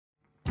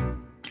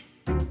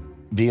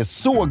Vi är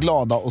så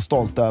glada och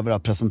stolta över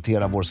att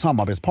presentera vår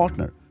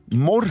samarbetspartner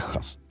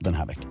Morjas den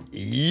här veckan.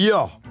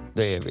 Ja,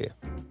 det är vi.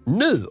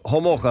 Nu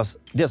har Morjas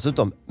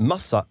dessutom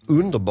massa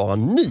underbara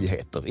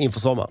nyheter inför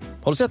sommaren.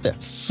 Har du sett det?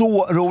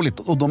 Så roligt,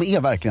 och de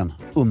är verkligen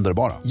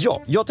underbara.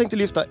 Ja, jag tänkte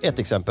lyfta ett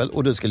exempel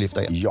och du ska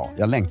lyfta ett. Ja,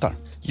 jag längtar.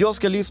 Jag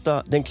ska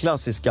lyfta den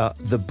klassiska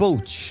The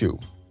Boat Shoe.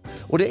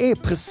 Och det är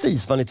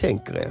precis vad ni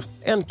tänker er.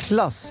 En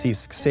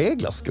klassisk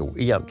seglarsko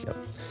egentligen.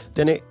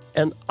 Den är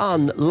en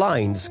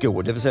unlined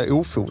sko, det vill säga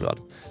ofodrad,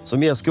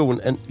 som ger skon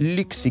en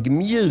lyxig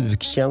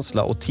mjuk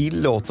känsla och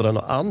tillåter den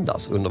att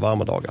andas under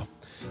varma dagar.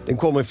 Den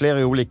kommer i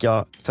flera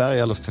olika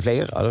färger, eller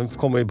flera. Den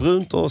kommer i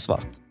brunt och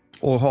svart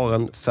och har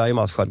en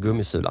färgmatchad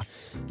gummisula.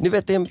 Ni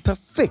vet, det är en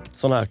perfekt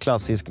sån här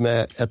klassisk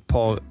med ett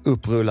par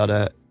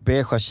upprullade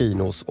beige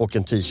chinos och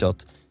en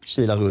t-shirt.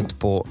 Kila runt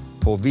på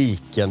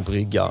vilken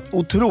brygga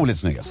Otroligt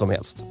snygga som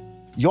helst.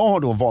 Jag har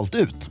då valt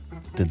ut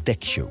The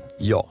Deck Shoe.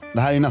 Ja.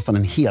 Det här är nästan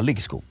en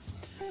helig sko.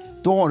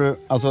 Då har du,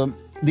 alltså,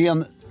 det är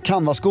en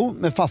canvas-sko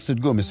med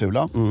fastsydd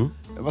gummisula.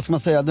 Vad ska man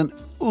säga, den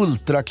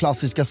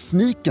ultraklassiska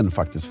sneaken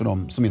faktiskt, för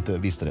de som inte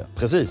visste det.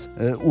 Precis.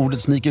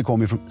 Ordet sneaker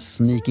kommer ju från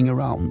sneaking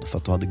around, för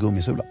att du hade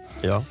gummisula.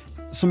 Ja.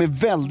 Som är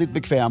väldigt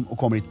bekväm och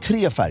kommer i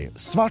 3 färger.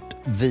 Svart,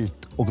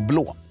 vit och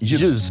blå.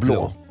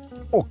 Ljusblå.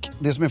 Och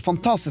det som är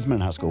fantastiskt med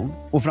den här skon,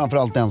 och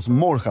framförallt den som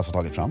Morjas har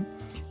tagit fram,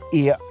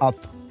 är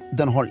att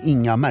den har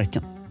inga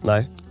märken.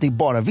 Nej. Det är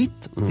bara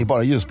vitt, det är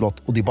bara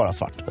ljusblått och det är bara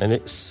svart. Den är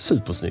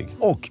supersnygg.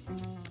 Och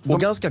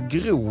ganska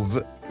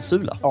grov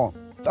sula. Ja,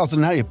 alltså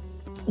den här är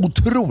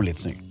otroligt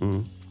snygg.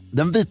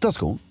 Den vita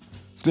skon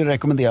skulle jag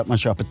rekommendera att man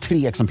köper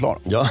 3 exemplar.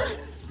 Ja.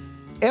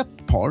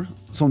 Ett par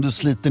som du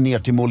sliter ner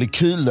till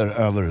molekyler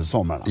över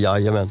sommarna.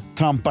 Jajamän.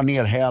 Trampar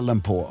ner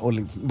hälen på och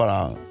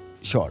bara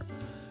kör.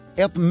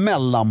 Ett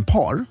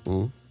mellanpar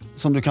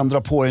som du kan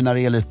dra på dig när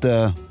det är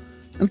lite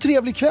en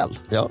trevlig kväll.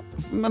 Ja.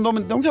 Men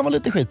de kan vara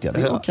lite skitiga,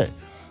 det är okej.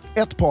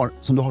 Ett par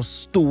som du har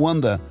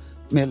stående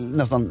med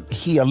nästan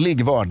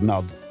helig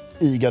vördnad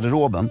i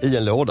garderoben. I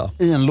en låda.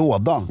 I en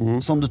låda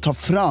som du tar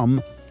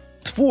fram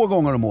 2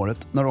 gånger om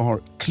året när du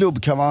har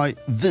klubbkavaj,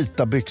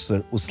 vita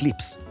byxor och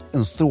slips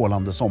en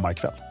strålande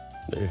sommarkväll.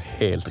 Det är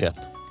helt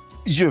rätt.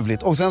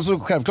 Ljuvligt. Och sen så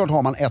självklart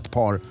har man ett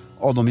par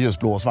av de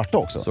ljusblå och svarta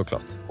också.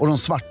 Såklart. Och de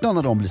svarta,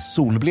 när de blir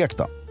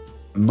solblekta,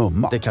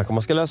 mumma. Det kanske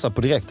man ska lösa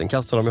på direkten.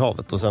 Kasta dem i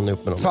havet och sen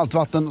upp med dem.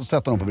 Saltvatten och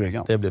sätta dem på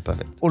bryggan. Det blir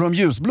perfekt. Och de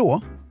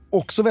ljusblå,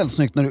 också väldigt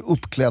snyggt när du är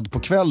uppklädd på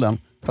kvällen,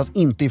 fast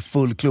inte i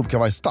full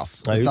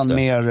klubbkavajstass. Ja, utan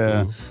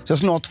mer, så jag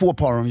skulle ha 2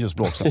 par av de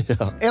ljusblå också.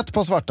 Ja. Ett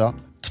par svarta,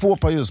 2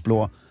 par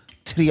ljusblå,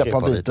 3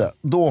 par vita.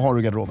 Då har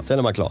du garderoben. Sen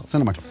är man klar.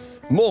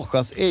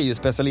 Morjas är ju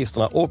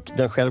specialisterna och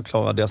den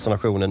självklara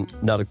destinationen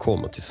när det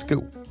kommer till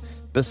sko.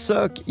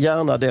 Besök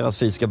gärna deras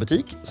fysiska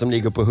butik som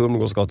ligger på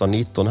Humlegårdsgatan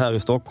 19 här i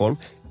Stockholm.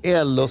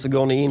 Eller så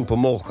går ni in på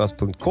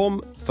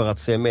morjas.com för att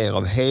se mer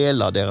av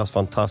hela deras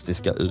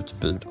fantastiska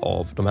utbud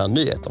av de här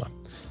nyheterna.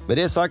 Med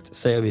det sagt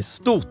säger vi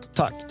stort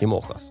tack till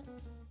Morjas.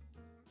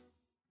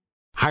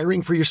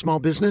 Hiring for your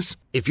small business?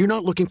 If you're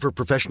not looking for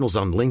professionals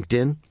on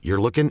LinkedIn,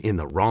 you're looking in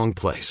the wrong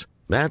place.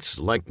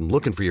 That's like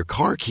looking for your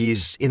car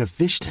keys in a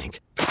fish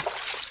tank.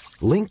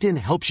 LinkedIn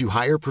helps you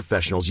hire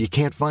professionals you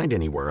can't find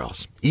anywhere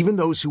else, even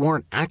those who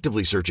aren't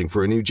actively searching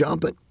for a new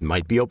job but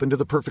might be open to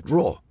the perfect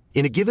role.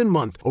 In a given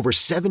month, over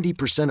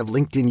 70% of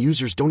LinkedIn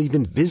users don't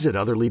even visit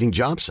other leading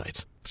job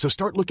sites. So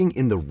start looking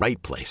in the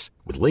right place.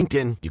 With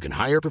LinkedIn, you can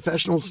hire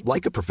professionals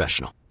like a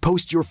professional.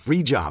 Post your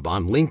free job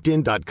on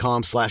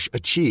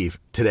linkedin.com/achieve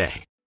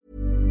today.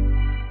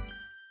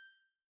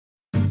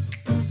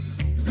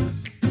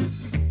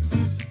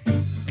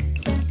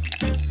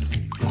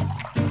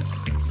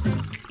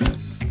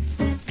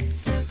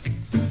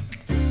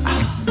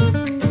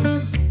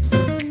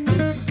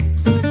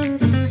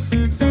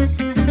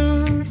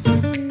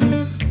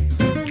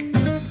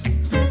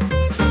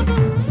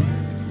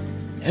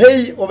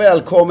 Hej och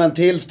välkommen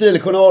till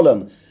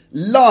Stiljournalen.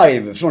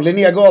 Live från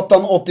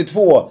Linnégatan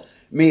 82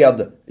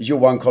 med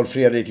Johan Carl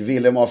Fredrik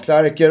Willem af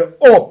Klerker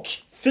och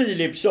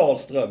Filip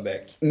Charles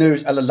Strömbäck. nu,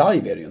 eller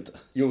live är det ju inte.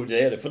 Jo,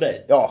 det är det för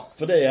dig. Ja.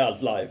 För dig är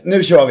allt live.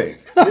 Nu kör vi.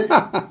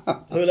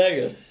 Hur är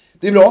läget?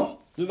 Det är bra.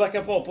 Du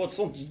verkar vara på ett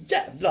sånt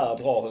jävla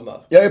bra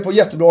humör. Jag är på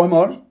jättebra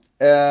humör.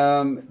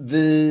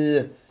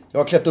 Jag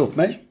har klätt upp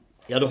mig.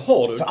 Ja, då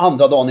har du. För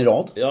andra dagen i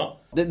rad. Ja.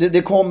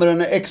 Det kommer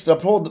en extra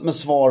podd med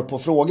svar på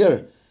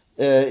frågor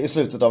i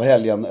slutet av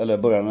helgen eller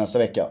början av nästa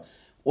vecka.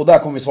 Och där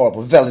kommer vi svara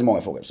på väldigt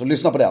många frågor. Så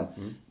lyssna på den.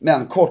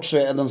 Men kort så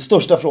är den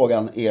största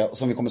frågan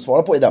som vi kommer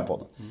svara på i den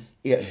podden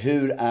är: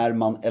 hur är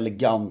man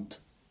elegant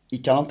i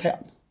karantän?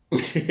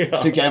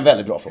 Ja. Tycker jag är en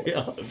väldigt bra fråga.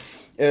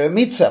 Ja.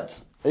 Mitt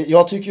sätt.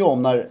 Jag tycker ju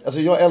om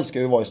jag älskar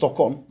ju att vara i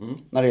Stockholm.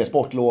 När det är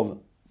sportlov,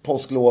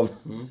 påsklov.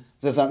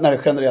 Så när det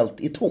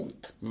generellt är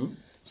tomt.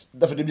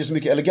 Därför det blir så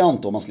mycket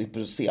elegant om man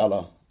slipper se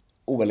alla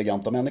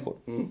oeleganta människor.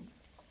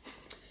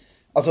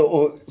 Alltså,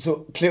 och så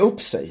klä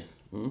upp sig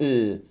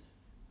i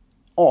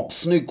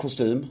apsnygg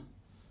kostym,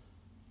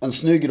 en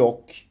snygg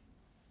rock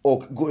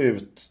och gå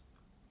ut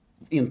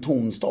i en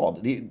tom stad.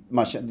 Det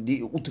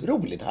är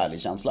otroligt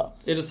härlig känsla.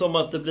 Är det som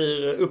att det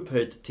blir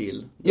upphöjt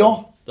till?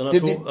 Ja. Att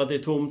det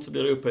är tomt så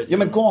blir det upphöjt till? Ja,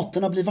 men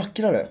gatorna blir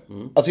vackrare.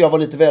 Alltså jag var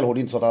lite välhård,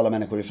 inte så att alla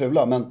människor är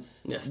fula, men...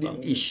 Nästan,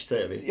 ish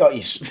säger vi. Ja,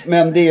 ish.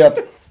 Men det är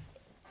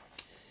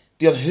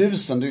att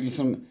husen, du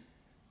liksom...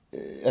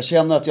 Jag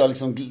känner att jag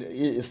liksom,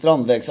 i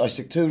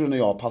Strandvägsarkitekturen och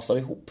jag passar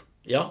ihop.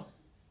 Ja.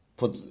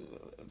 På ett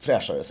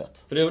fräschare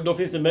sätt. För då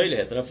finns det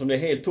möjligheten, eftersom det är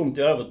helt tomt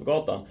i övrigt på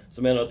gatan,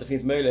 så menar jag att det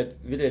finns möjlighet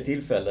vid det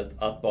tillfället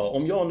att bara,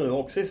 om jag nu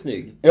också är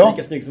snygg,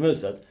 lika snygg som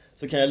huset,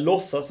 så kan jag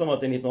låtsas som att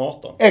det är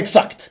 1918.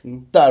 Exakt,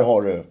 där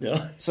har du. Ja.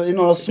 Så i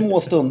några små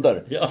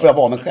stunder får jag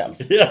vara mig själv.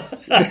 Ja.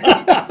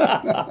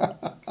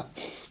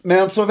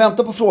 Men så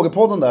vänta på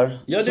frågepodden där,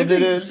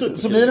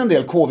 så blir det en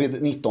del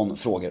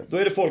covid-19-frågor. Då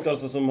är det folk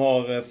alltså som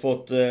har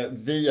fått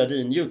via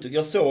din YouTube.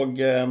 Jag såg...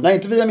 Nej,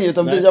 inte via mig,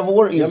 utan via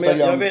vår Instagram.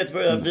 Jag vet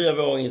via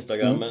vår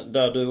Instagram,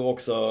 där du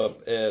också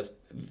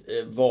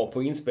var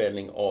på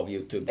inspelning av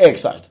YouTube.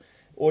 Exakt.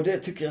 Och det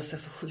tycker jag ser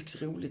så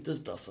sjukt roligt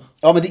ut alltså.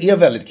 Ja, men det är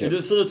väldigt kul.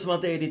 Det ser ut som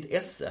att det är ditt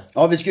esse.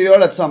 Ja, vi ska göra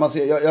det tillsammans.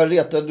 Jag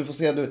retar,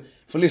 du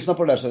får lyssna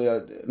på det där, så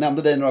jag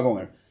nämnde dig några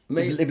gånger.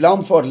 Men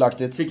ibland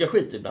fördelaktigt. Fick jag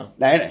skit ibland?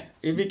 Nej.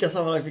 I vilka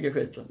sammanhang fick jag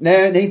skit då?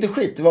 Nej, inte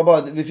skit. Det var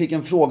bara, vi fick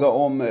en fråga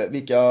om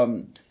vilka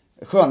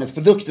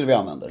skönhetsprodukter vi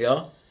använder.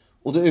 Ja.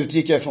 Och då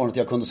utgick jag ifrån att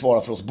jag kunde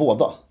svara för oss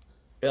båda.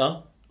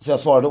 Ja. Så jag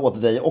svarade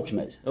åt dig och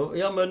mig.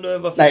 Ja, men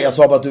varför? Nej, jag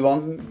sa bara att du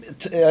var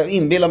jag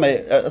inbillar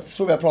mig, jag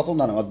tror vi har pratat om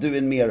det här nu, att du är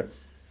en mer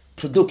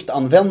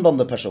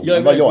produktanvändande person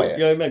än vad jag är.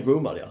 Jag är mer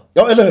groomad, ja.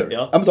 Ja, eller hur?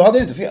 Ja, men då hade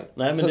jag ju inte fel.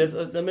 Nej, men så,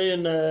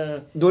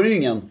 då är det ju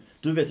ingen...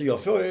 Du vet ju, jag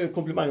får ju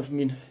komplimanger för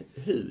min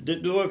hud.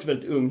 Du har också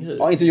väldigt ung hud.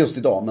 Ja, inte just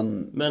idag,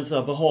 men... Men så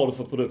här, vad har du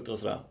för produkter och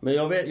sådär? Men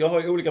jag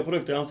har ju olika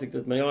produkter i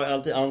ansiktet, men jag har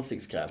alltid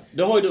ansiktskräm.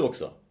 Det har ju du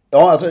också.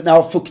 Ja,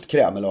 alltså,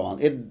 fuktkräm eller vad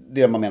man... Är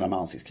det man menar med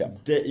ansiktskräm?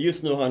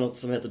 Just nu har jag något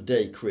som heter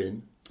Day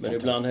Cream. Men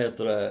ibland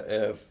heter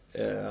det...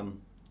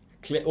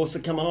 och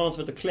så kan man ha något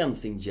som heter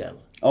Cleansing Gel.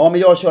 Ja, men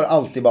jag kör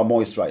alltid bara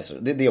moisturizer.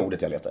 Det är det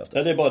ordet jag letar efter.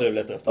 Ja, det är bara det du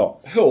letar efter.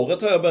 Ja.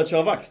 Håret har jag börjat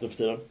köra vax nu för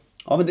tiden.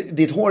 Ja, men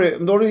ditt hår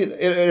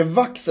är det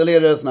vax eller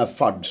är det sån här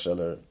fudge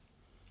eller?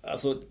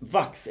 Alltså,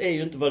 vax är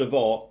ju inte vad det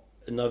var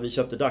när vi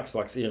köpte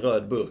dagsvax i en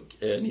röd burk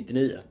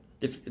 99.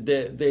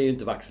 Det är ju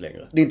inte vax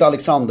längre. Det är inte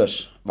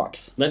Alexanders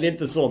vax. Nej, det är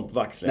inte sånt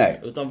vax längre.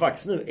 Nej. Utan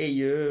vax nu är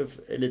ju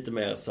lite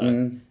mer så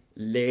här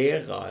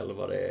lera eller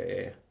vad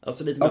det är.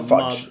 Alltså lite mer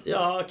fudge.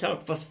 Ja,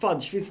 kanske, fast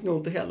fudge finns nog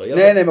inte heller.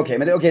 Nej, men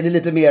okej, det är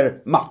lite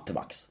mer matt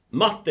vax.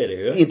 Matt är det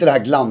ju. Inte det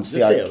här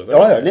glansiga. Det ser du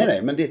väl? Ja,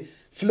 nej, men det är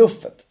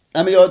fluffet.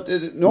 Nej, men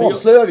nu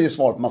avslöjar vi ju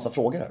svar på massa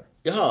frågor här.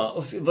 Jaha,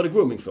 och var det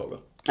groomingfrågor?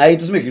 Nej,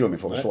 inte så mycket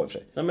groomingfrågor, så i och för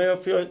sig. Nej, men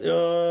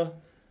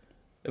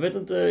jag vet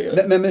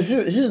inte. Men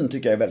hyn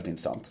tycker jag är väldigt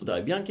intressant. Och där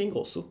är Bianca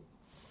Ingrosso.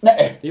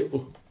 Nej!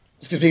 Jo.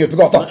 Ska springa ut på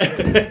gatan?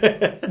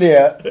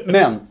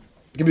 Men,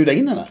 ska bjuda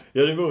in henne?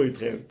 Ja, det vore ju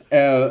trevligt.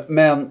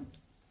 Men,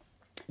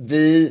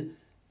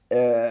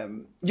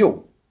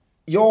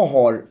 jag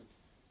har,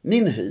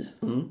 min hy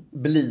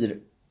blir,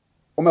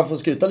 om jag får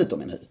skryta lite om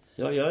min hy.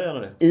 Ja, jag gärna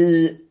det.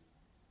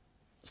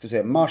 Ska vi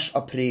säga, mars,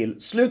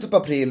 april, slutet på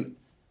april,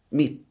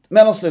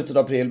 mellan slutet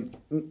av april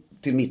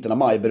till mitten av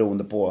maj,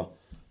 beroende på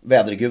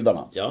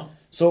vädergudarna. Ja.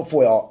 Så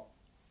får jag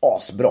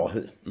asbra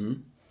hy.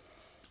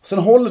 Sen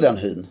håller den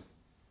hyn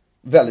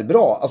väldigt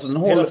bra. Alltså den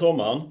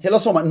håller, hela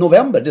sommaren,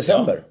 november,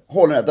 december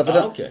håller den.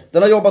 Därför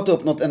den har jobbat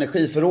upp något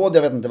energiförråd,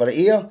 jag vet inte vad det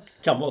är.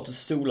 Kan vara att du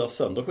solar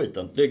sönder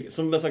skiten. Det,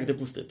 som jag sagt är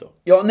positivt då.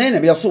 Ja, nej,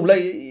 men jag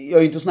är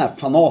ju inte sån här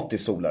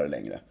fanatisk solare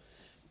längre.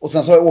 Och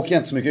sen så åker jag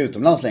inte så mycket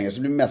utomlands längre, så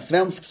det blir mest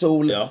svensk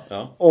sol.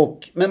 Ja.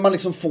 Men man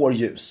liksom får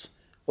ljus.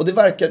 Och det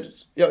verkar,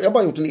 jag har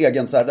bara gjort en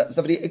egen så här,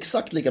 därför det är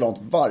exakt likadant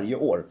varje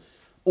år.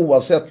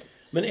 Oavsett.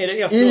 Men är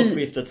det efter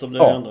årsskiftet som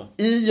det händer?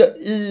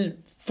 I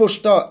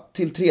första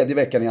till tredje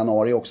veckan i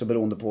januari, också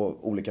beroende på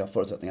olika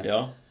förutsättningar.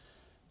 Ja.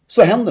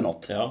 Så händer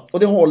något. Ja. Och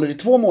det håller i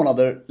 2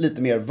 månader,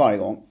 lite mer varje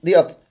gång. Det är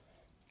att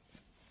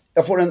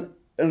jag får en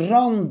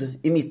rand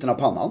i mitten av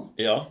pannan.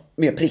 Ja.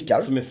 Med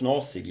prickar. Som är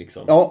fnasig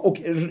liksom. Ja,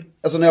 och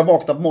alltså när jag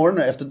vaknar på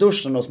morgonen efter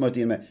duschen och smörjt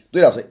in mig, då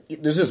är det alltså,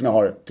 det ser ut som jag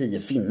har 10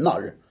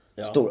 finnar.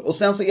 Ja. Stor. Och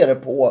sen så är det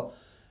på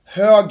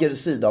höger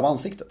sida av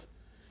ansiktet.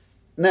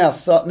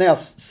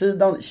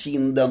 Nässidan,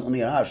 kinden och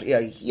ner här, så är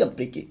jag helt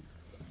prickig.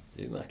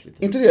 Det är märkligt.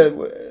 Inte det.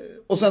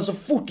 Och sen så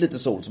fort lite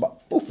sol så bara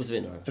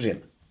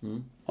försvinner.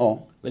 Ja.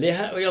 Men det är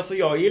här, alltså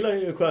jag gillar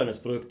ju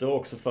skönhetsprodukter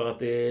också för att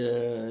det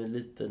är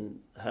lite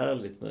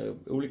härligt med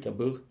olika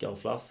burkar och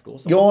flaskor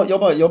och sånt.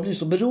 Ja, jag blir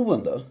så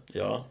beroende.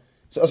 Ja.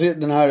 Så alltså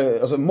den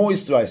här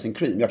moisturizing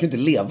cream, jag kan inte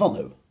leva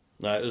nu.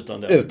 Nej,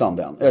 utan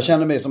den. Jag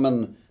känner mig som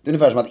det är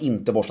ungefär som att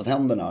inte borsta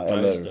tänderna. Ja,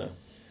 eller... det.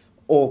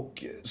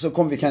 Och så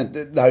det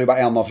här är ju bara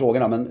en av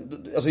frågorna, men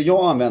alltså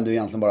jag använder ju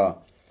egentligen bara,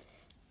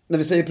 när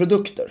vi säger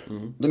produkter,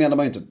 då menar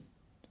man ju inte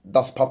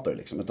dasspapper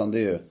liksom, utan det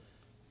är ju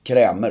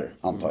krämer,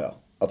 antar jag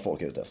att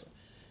folk är ute efter.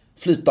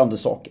 Flytande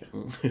saker.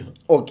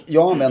 Och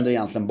jag använder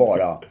egentligen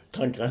bara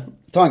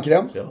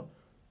tandkräm. Ja.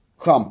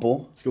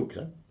 Shampoo.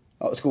 Skokräm.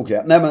 Ja,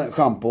 skokräm. Nej, men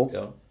shampoo.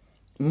 Ja.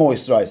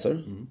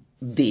 Moisturizer.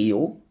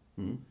 Deo.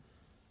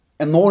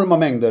 Enorma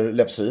mängder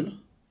Lypsyl.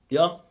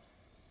 Ja.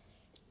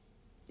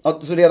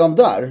 Så redan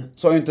där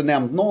så har jag inte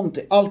nämnt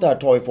någonting. Allt det här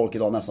tar ju folk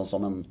idag nästan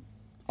som en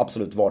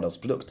absolut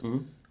vardagsprodukt.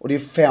 Och det är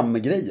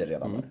 5 grejer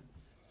redan där.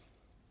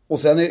 Och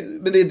sen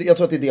jag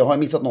tror att det är det. Har jag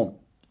missat någon?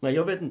 Nej,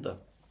 jag vet inte.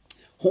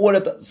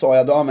 Håret sa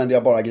jag, då använder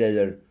jag bara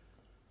grejer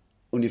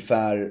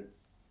ungefär.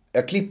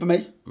 Jag klipper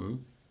mig.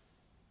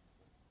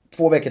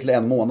 2 veckor till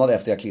 1 månad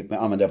efter jag klipper mig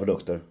använder jag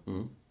produkter.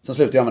 Sen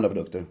slutar jag använda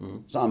produkter.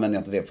 Så använder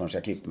jag inte det förrän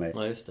jag klipper mig.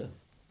 Nej, just det.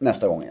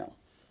 Nästa gång igen.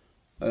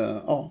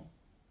 Ja.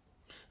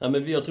 Nej,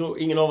 men jag tror,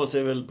 ingen av oss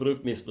är väl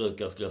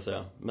produktmissbrukare skulle jag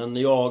säga. Men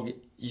jag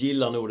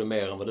gillar nog det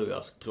mer än vad du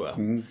är, tror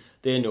jag.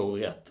 Det är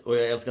nog rätt. Och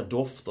jag älskar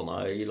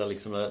dofterna. Jag gillar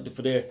liksom,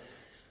 för det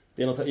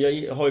är något,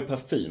 jag har ju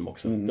parfym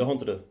också. Det har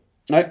inte du.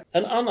 Nej.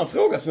 En annan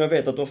fråga som jag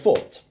vet att du har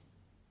fått,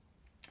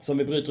 som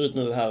vi bryter ut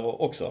nu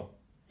här också,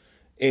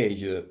 är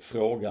ju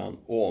frågan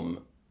om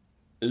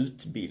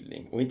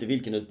utbildning. Och inte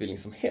vilken utbildning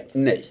som helst.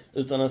 Nej.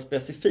 Utan en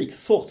specifik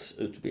sorts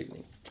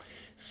utbildning.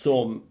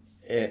 Som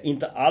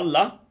inte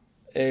alla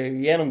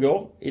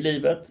genomgår i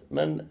livet.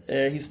 Men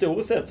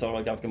historiskt sett så har det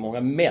varit ganska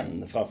många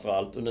män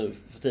framförallt. Och nu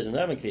för tiden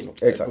även kvinnor.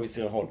 Exakt. På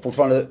sina håll.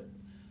 Fortfarande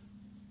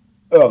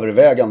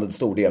övervägande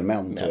stor del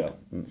män. Tror jag.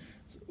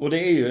 Och det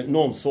är ju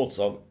någon sorts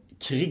av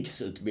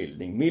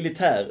krigsutbildning,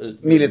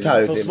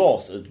 militärutbildning,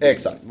 försvarsutbildning.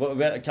 Exakt.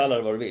 Kalla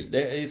det vad du vill.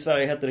 I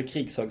Sverige hette det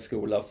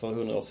krigshögskola för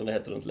 100 år sedan, det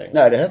hette det inte längre.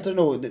 Nej, det hette det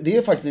nog. Det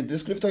är faktiskt inte, det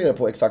skulle vi ta reda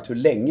på exakt hur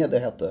länge det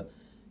hette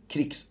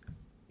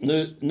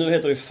Nu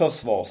heter det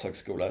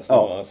försvarshögskola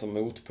snarare som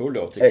motpol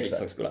då till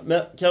krigshögskola.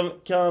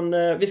 Men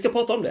vi ska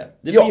prata om det.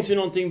 Det finns ju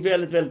någonting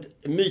väldigt,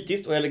 väldigt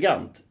mytiskt och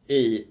elegant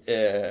i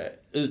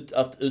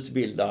att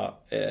utbilda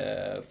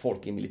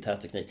folk i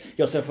militärteknik.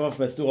 Jag ser framför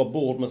mig stora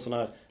bord med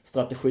sådana här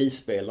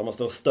strategispel där man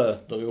står och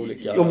stöter i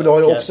olika... Jo, men det har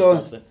ju också...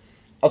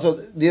 Alltså,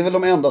 det är väl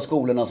de enda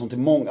skolorna som till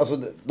många...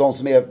 Alltså, de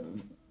som är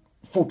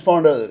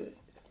fortfarande...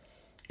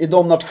 I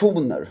de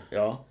nationer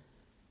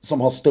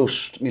som har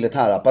störst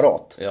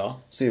militärapparat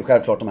så är ju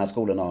självklart de här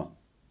skolorna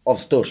av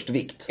störst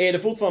vikt. Är det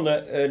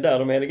fortfarande där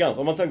de är eleganta?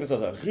 Om man tänker så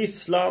här,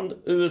 Ryssland,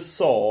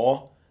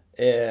 USA,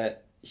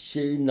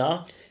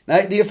 Kina...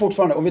 Nej, det är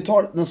fortfarande... Om vi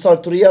tar den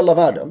sartoriella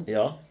världen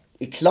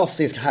i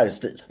klassisk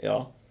herrstil.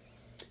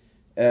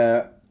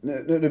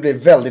 Nu blir det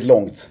väldigt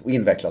långt och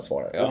invecklat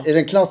svar. I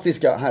den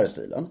klassiska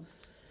herrstilen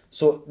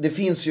så det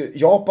finns ju...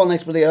 Japan har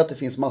exploderat, det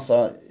finns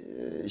massa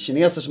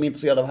kineser som är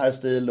intresserade av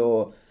herrstil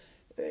och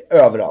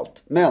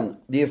överallt. Men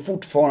det är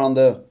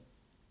fortfarande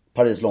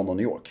Paris, London,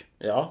 New York.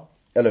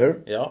 Eller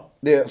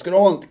hur? Ska du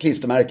ha ett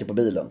klistermärke på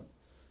bilen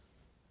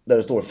där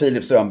det står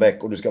Filip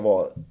Strömbäck och du ska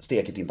vara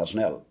stekigt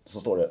internationell, så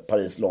står det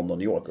Paris, London,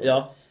 New York.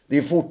 Det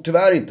är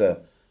tyvärr inte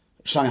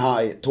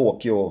Shanghai,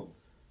 Tokyo,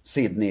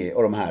 Sydney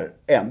och de här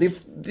än.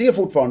 Det är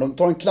fortfarande, de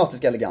tar den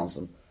klassiska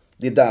elegansen.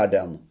 Det är där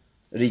den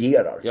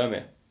regerar. Jag är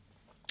med.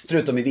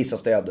 Förutom i vissa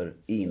städer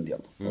i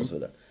Indien och så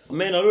vidare.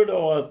 Menar du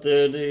då att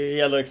det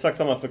gäller exakt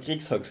samma för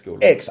krigshögskolan?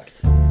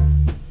 Exakt.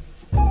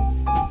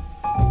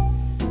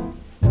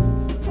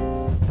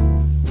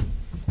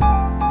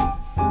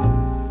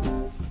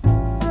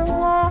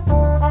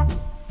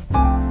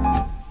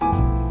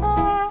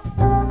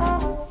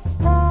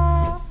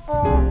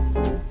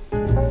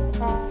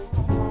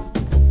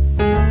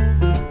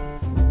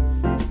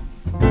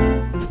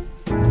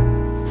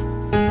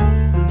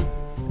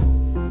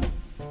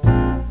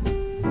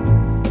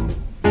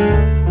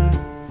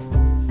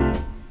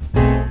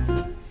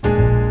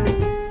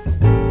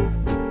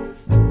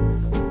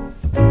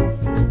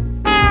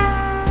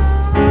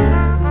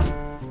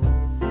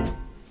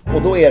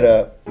 Och då är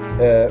det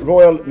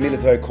Royal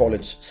Military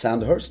College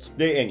Sandhurst.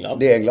 Det är England.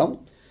 Det är England.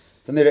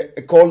 Sen är det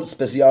École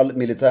Spéciale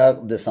Militaire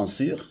de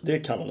Saint-Cyr. Det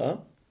är Kanada.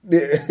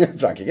 Det är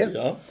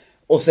Frankrike.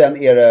 Och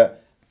sen är det...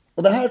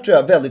 Och det här tror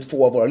jag väldigt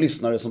få av våra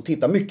lyssnare som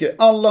tittar mycket...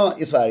 Alla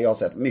i Sverige har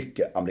sett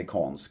mycket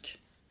amerikansk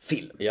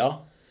film.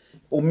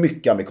 Och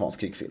mycket amerikansk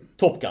krigsfilm.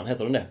 Top Gun,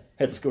 heter den det?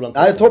 Heter skolan Top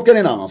Gun? Nej, Top Gun är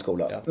en annan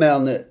skola.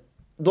 Men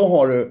då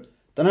har du...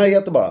 Den här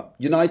heter bara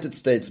United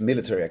States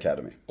Military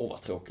Academy.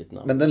 Vad tråkigt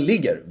namn. Men den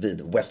ligger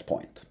vid West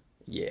Point.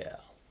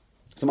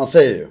 Så man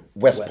säger ju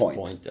West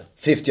Point.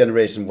 Fifth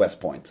generation West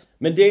Point.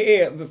 Men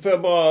det är, för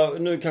jag bara,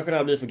 nu kanske det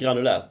här blir för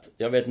granulärt.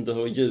 Jag vet inte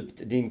hur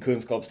djupt din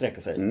kunskap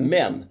sträcker sig.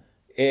 Men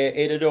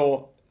är det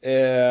då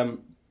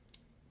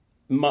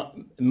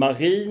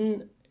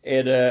marin,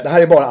 är det... Det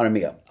här är bara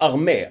armé.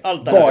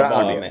 Allt det här bara är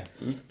bara armé.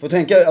 Får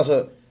tänka,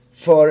 alltså,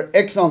 för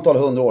x antal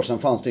 100 år sedan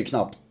fanns det ju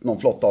knappt någon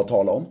flotta att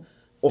tala om.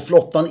 Och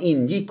flottan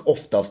ingick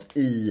oftast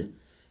i...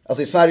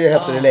 Alltså i Sverige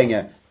hette det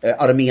länge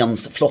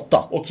arméns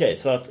flotta. Okej,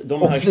 så att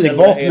de här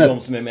flygvapnet är de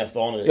som är mest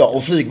anrika. Ja,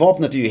 och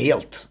flygvapnet är ju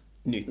helt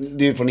nytt.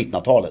 Det är ju från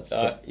 1900-talet.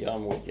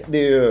 Det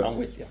är ju...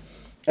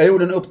 Jag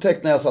gjorde en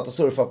upptäckt när jag satt och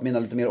surfade på mina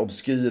lite mer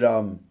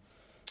obskyra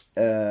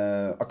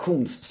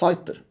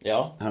auktionssajter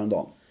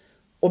häromdagen.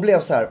 Och blev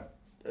så här...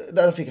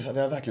 Där fick jag så här,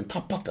 vi har verkligen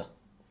tappat det.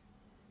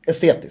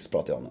 Estetiskt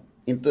pratar jag om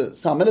det. Inte,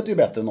 samhället är ju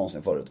bättre än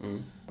någonsin förut.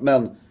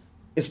 Men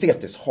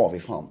estetiskt har vi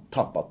fan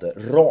tappat det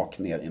rakt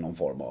ner i någon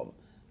form av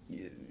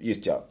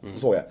gyttja.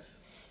 Så jag.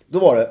 Då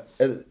var det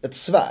ett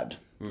svärd.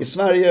 I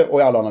Sverige och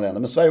i alla andra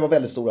länder. Men Sverige var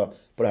väldigt stora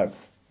på det här.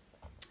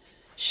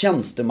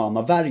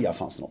 tjänstemannavärja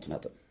fanns det något som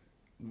hette.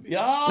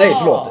 Ja! Nej,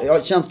 förlåt.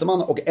 Ja,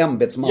 tjänstemanna och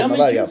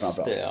ämbetsmannavärja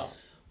framförallt. Det, ja.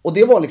 Och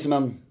det var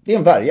liksom det är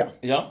en värja.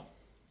 Ja.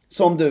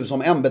 Som du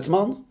som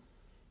ämbetsman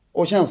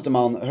och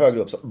tjänsteman högre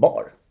upp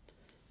bar.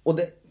 Och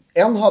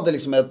en hade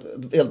liksom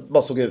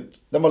bara såg ut,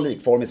 den var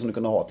likformig som du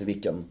kunde ha till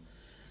vilken.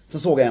 Sen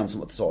såg jag en som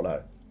var till sal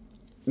här.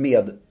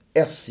 Med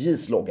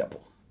SJs logga på.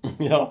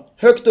 Ja.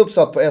 Högt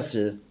uppsatt på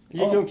SJ.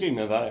 Gick omkring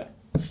med en värja.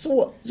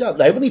 Så jävla,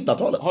 det här är på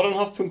 1900-talet. Har den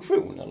haft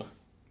funktion eller?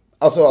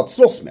 Alltså att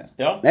slåss med?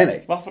 Ja.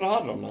 Nej. Varför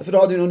hade de det? För då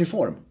hade du en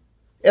uniform.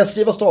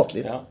 SJ var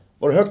statligt. Ja.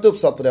 Var du högt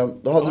uppsatt på den,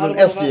 då hade du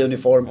en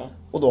SJ-uniform. Ja.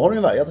 Och då har du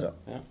en värja till den.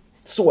 Ja.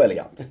 Så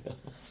elegant.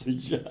 Så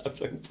jävla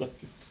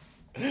opraktiskt.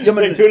 Ja,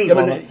 men, Tänk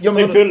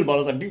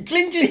tunnelbanan så här,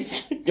 kling kling.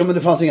 Ja, men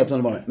det fanns inga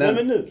tunnelbanor. Nej,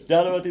 men nu, det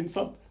hade varit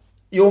intressant.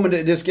 Jo, men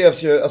det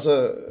skrevs ju,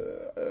 alltså,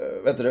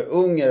 vet du det,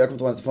 Unger, jag kommer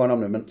inte ihåg till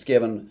förnamn nu, men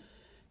skrev en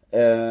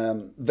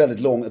väldigt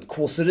lång, ett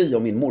kåseri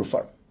om min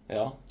morfar.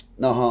 Ja.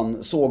 När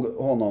han såg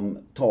honom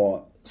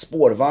ta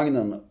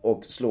spårvagnen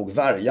och slog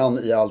värjan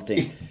i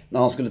allting. När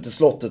han skulle till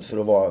slottet för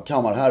att vara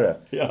kammarherre.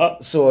 Ja.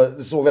 Så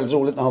det såg väldigt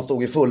roligt när han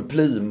stod i full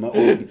plym och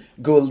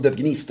guldet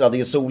gnistrade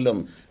i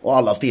solen och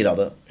alla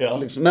stirrade. Ja.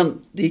 Liksom.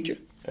 Men det gick ju.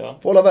 Ja.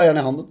 Få hålla värjan i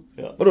handen.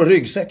 Ja. Vadå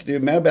ryggsäck? Det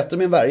är ju bättre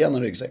med en värja än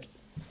en ryggsäck.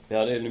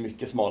 Ja, det är ju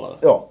mycket smalare.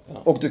 Ja,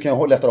 och du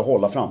kan lättare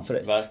hålla framför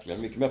dig.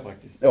 Verkligen, mycket mer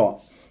praktiskt.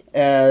 Ja,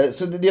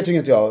 så det tycker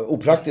inte jag.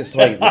 Opraktiskt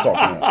har inget med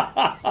saken att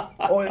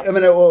göra. Och, jag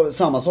menar, och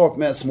samma sak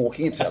med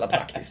smoking, inte så jävla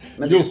praktiskt.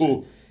 Men det är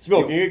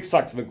smoking är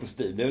exakt som en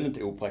kostym, det är väl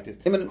inte opraktiskt.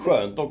 Ja, men,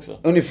 skönt också.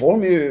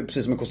 Uniform är ju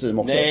precis som en kostym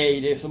också.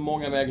 Nej, det är så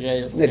många mer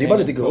grejer. Nej, det är bara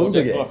lite guld och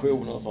grejer.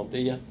 Dekorationer och sånt, det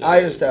är jätte...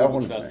 Nej, just det, jag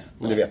håller inte med.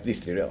 Men det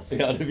visste vi redan.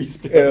 Ja, det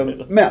visste vi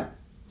redan. Men,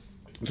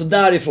 så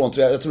därifrån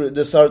tror jag tror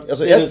det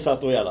är det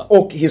sartoriella.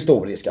 Och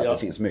historiskt att det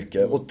finns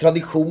mycket. Och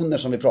traditioner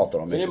som vi pratar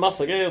om. Sen är det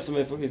massa grejer som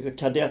är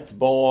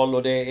kadettbal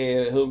och det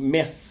är hur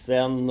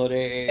mässen och det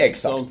är...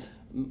 Exakt. Sånt,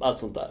 allt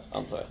sånt där,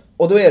 antar jag.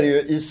 Och då är det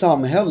ju i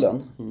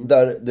samhällen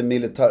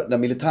där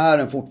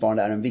militären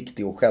fortfarande är en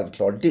viktig och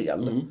självklar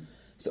del.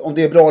 Så om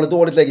det är bra eller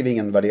dåligt lägger vi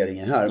ingen värdering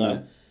i här. Nej. Men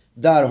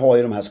där har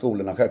ju de här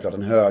skolorna självklart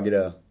en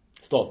högre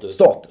status.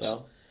 Ja.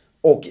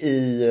 Och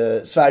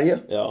i Sverige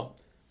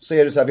så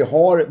är det så här, vi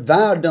har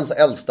världens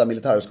äldsta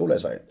militärskola i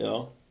Sverige.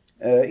 Ja.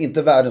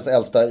 Inte världens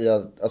äldsta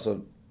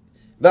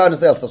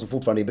världens äldsta som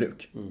fortfarande är i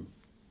bruk.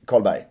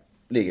 Karlberg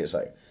ligger i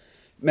Sverige.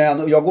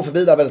 Men jag går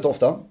förbi där väldigt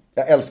ofta.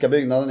 Jag älskar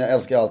byggnaden, jag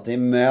älskar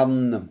allting.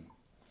 Men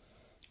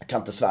jag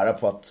kan inte svära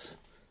på att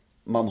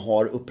man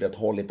har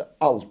upprätthållit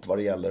allt vad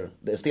det gäller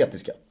det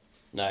estetiska.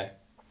 Nej.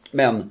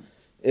 Men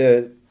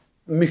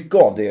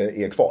mycket av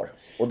det är kvar.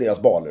 Och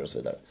deras baler och så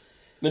vidare.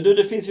 Men du,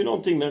 det finns ju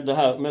någonting med det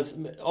här.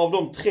 Av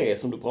de tre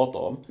som du pratar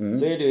om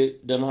så är det ju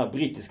den här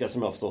brittiska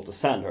som jag har förstått det,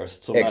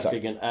 Sandhurst, som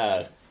verkligen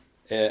är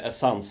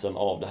essensen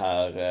av det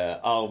här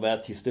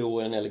arvet,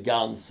 historien,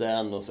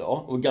 elegansen och så.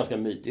 Och ganska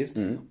mytiskt.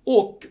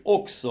 Och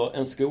också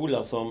en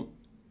skola som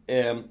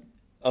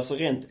alltså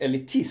rent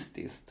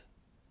elitistiskt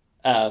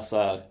är så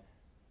här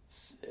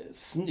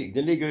snygg.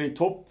 Den ligger i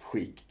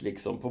toppskikt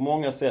liksom på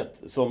många sätt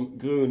som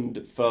grund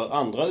för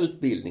andra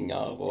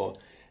utbildningar och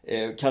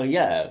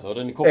karriärer.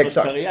 Den är kopplad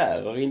till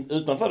karriärer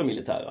utanför det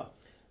militära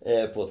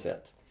på ett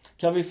sätt.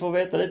 Kan vi få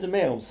veta lite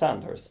mer om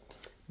Sandhurst?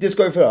 Det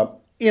ska vi få göra.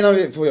 Innan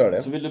vi får göra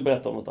det. Så vill du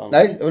berätta om något annat?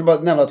 Nej, jag vill bara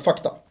nämna ett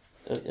fakta.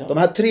 Ja. De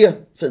här 3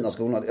 fina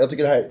skolorna, jag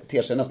tycker det här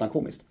ter sig nästan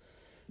komiskt.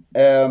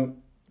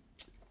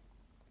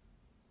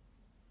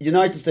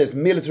 United States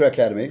Military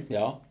Academy,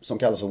 som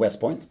kallas för West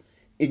Point,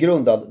 är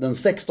grundad den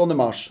 16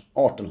 mars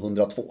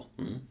 1802.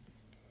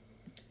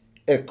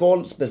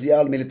 École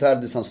Spéciale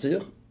Militaire de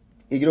Saint-Cyr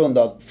är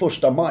grundad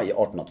 1 maj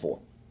 1802.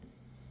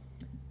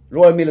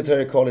 Royal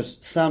Military College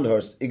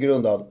Sandhurst är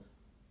grundad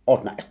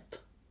 1801.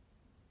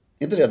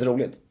 Är inte det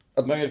roligt?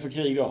 Vad är det för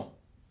krig då?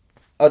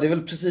 Ja, det är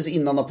väl precis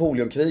innan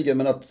Napoleonkrigen,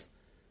 men att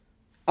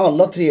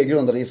alla 3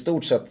 grundade i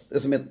stort sett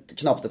som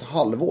knappt ett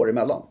halvår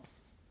emellan.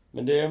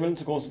 Men det är väl inte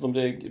så konstigt om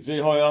det...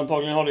 För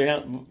antagligen har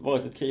det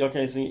varit ett krig. Jag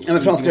kan ju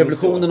men franska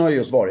revolutionen har ju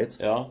just varit.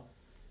 Ja.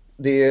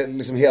 Det är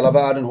liksom hela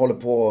världen håller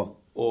på...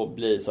 Och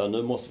bli så här,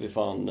 nu måste vi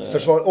fan...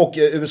 Och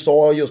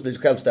USA har just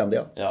blivit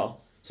självständiga. Ja.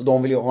 Så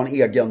de vill ju ha en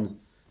egen...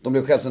 De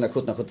blev självständiga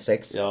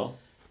 1776. Ja.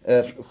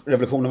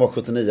 Revolutionen var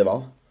 79,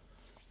 va?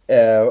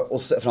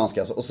 Och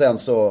franska. Och sen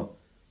så...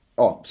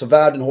 Ja, så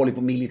världen håller på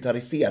att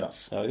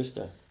militariseras. Ja, just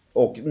det.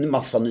 Och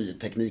massa ny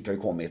teknik har ju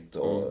kommit.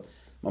 Och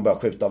man börjar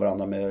skjuta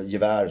varandra med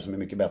gevär som är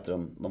mycket bättre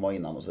än de var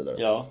innan och så vidare.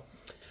 Ja.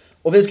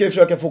 Och vi ska ju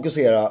försöka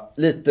fokusera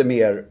lite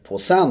mer på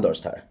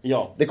Sandhurst här.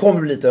 Ja. Det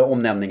kommer lite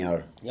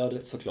omnämningar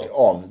det såklart.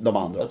 Av de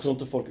andra. Jag tror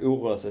inte folk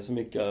oroar sig så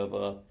mycket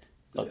över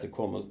att det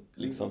kommer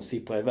liksom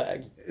sippra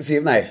iväg.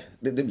 Nej,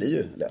 det blir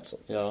ju lätt så.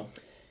 Ja.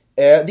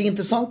 Det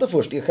intressanta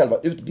först är själva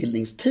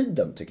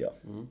utbildningstiden, tycker jag.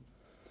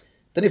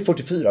 Den är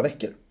 44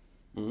 veckor.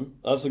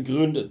 Alltså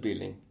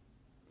grundutbildning.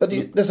 Det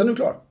är nu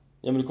klar.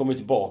 Ja, men du kommer ju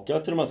tillbaka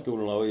till de här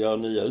skolorna och gör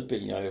nya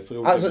utbildningar för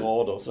olika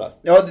grader och sådär.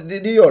 Ja,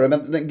 det gör det.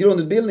 Men den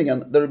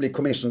grundutbildningen där du blir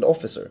commissioned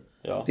officer,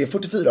 det är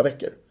 44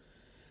 veckor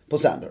på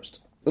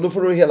Sandhurst. Och då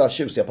får du hela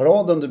tjusiga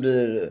paraden.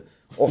 Du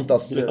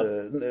oftast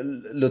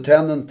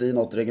lieutenant i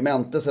något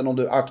regemente. Sen om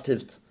du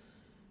aktivt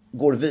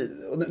går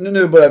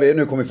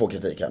nu kommer vi få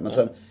kritik här. Men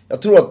sen,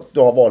 jag tror att du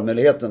har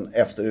valmöjligheten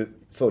efter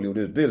fullgjord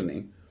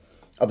utbildning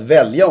att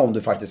välja om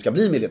du faktiskt ska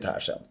bli militär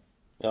sen.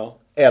 Ja.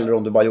 Eller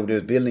om du bara gjorde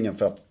utbildningen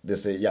för att det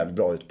ser jävligt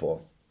bra ut på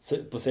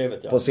CV:t.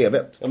 Ja. På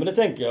CV:t. Ja, men det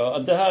tänker jag.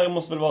 Att det här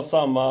måste väl vara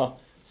samma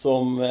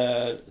som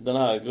den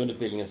här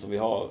grundutbildningen som vi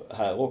har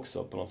här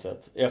också på något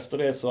sätt. Efter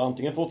det så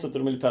antingen fortsätter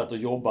du militärt och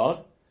jobbar.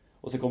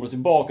 Och sen kommer du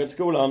tillbaka till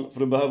skolan för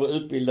du behöver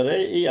utbilda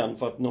dig igen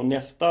för att nå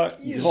nästa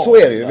grad. Så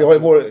är det ju. Vi har ju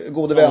vår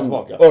gode vän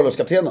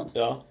örlogskaptenen.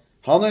 Ja.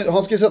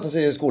 Han ska ju sätta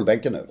sig i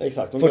skolbänken nu.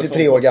 Exakt.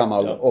 43 år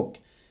gammal och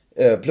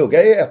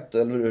plugga i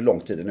eller hur lång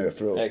tid det nu är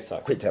för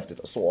att skithäftigt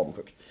och så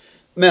avundsjuk.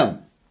 Men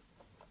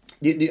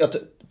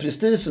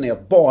prestigen är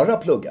att bara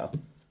plugga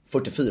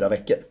 44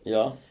 veckor.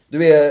 Ja.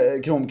 Du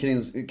är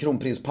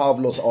kronprins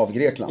Pavlos av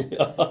Grekland.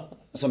 Ja.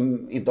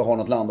 Som inte har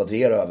något land att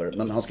regera över.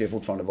 Men han ska ju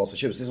fortfarande vara så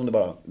tjusig som det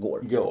bara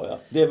går. Ja.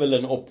 Det är väl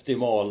den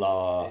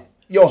optimala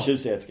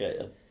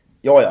tjusighetsgrejen.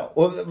 Ja.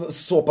 Och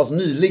så pass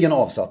nyligen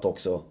avsatt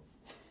också.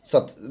 Så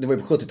att det var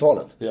ju på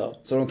 70-talet. Ja.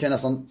 Så de kan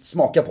nästan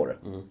smaka på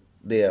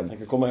det. Jag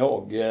kan komma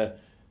ihåg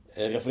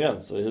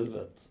referenser i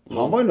huvudet.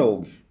 Han var ju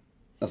nog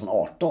nästan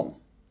 18.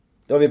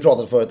 Det har vi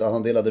pratat förut att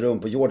han delade rum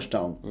på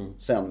Georgetown.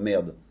 Sen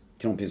med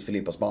kronprins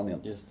Filip av Spanien.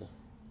 Just det.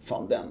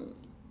 Fan,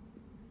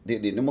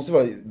 det måste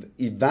vara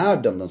i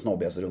världen den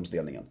snobbigaste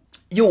rumsdelningen.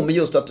 Jo, men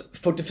just att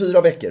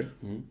 44 veckor.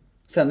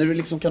 Sen är du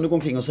liksom, kan du gå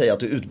omkring och säga att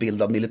du är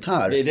utbildad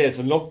militär. Det är det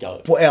som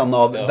lockar. På en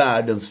av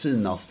världens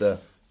finaste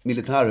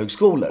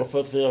militärhögskolor. Och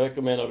 44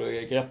 veckor menar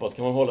du greppat,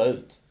 kan man hålla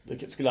ut?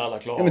 Det skulle alla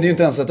klara. Ja, men det är ju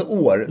inte ens ett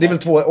år. Det är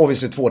väl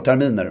obviously 2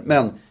 terminer.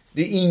 Men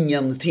det är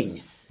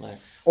ingenting. Nej.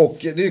 Och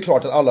det är ju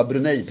klart att alla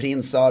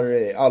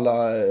Brunei-prinsar,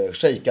 alla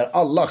shejkar,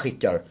 alla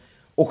skickar.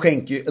 Och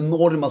skänker ju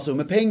enorma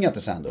summor pengar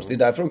till Sandhurst. Det är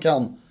därför de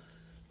kan...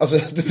 Alltså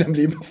den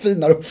blir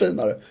finare och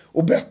finare.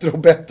 Och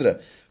bättre.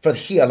 För att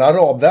hela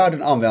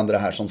arabvärlden använder det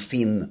här som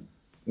sin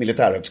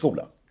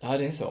militärhögskola. Ja,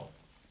 det är så.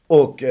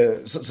 Och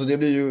så det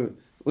blir ju...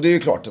 Och det är ju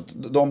klart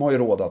att de har ju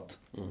råd att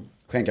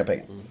skänka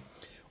pengar.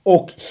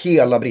 Och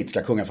hela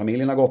brittiska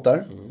kungafamiljen har gått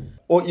där.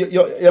 Och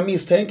jag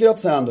misstänker att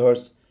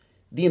Sandhurst...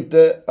 Det är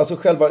inte... Alltså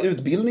själva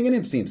utbildningen är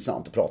inte så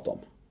intressant att prata om.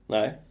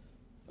 Nej.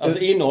 Alltså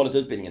innehållet i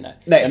utbildningen,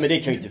 nej. Men det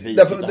kan ju inte vi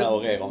sitta här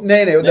och reda om.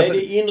 Nej, det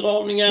är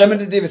inramningen. Nej,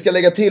 men det vi ska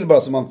lägga till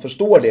bara så man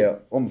förstår det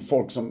om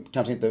folk som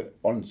kanske inte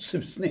har en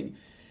susning.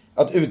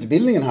 Att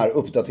utbildningen här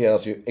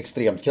uppdateras ju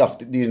extremt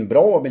kraftigt. Det är ju en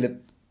bra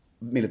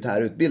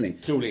militär utbildning.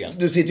 Troligen.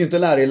 Du sitter ju inte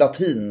och lär dig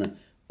latin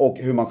och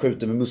hur man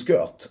skjuter med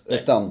musköt.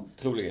 Nej,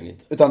 troligen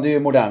inte. Utan det är ju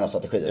moderna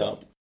strategier. Ja.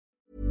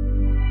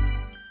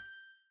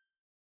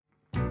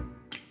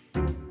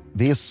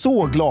 Vi är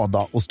så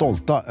glada och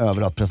stolta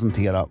över att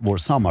presentera vår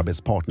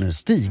samarbetspartner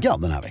Stiga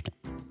den här veckan.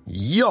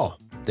 Ja,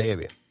 det är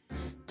vi.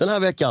 Den här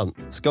veckan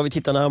ska vi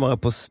titta närmare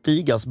på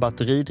Stigas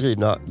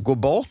batteridrivna Gå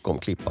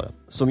bakom-klippare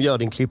som gör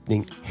din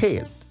klippning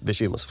helt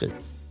bekymmersfri.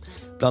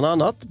 Bland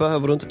annat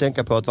behöver du inte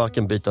tänka på att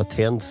varken byta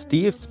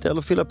tändstift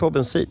eller fylla på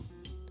bensin.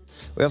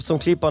 Och eftersom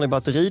klipparen är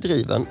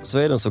batteridriven så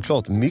är den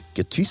såklart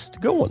mycket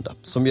tystgående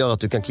som gör att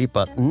du kan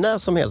klippa när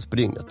som helst på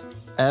dygnet.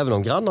 Även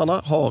om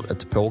grannarna har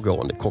ett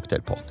pågående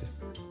cocktailparty.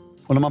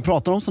 Och när man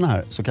pratar om såna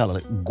här så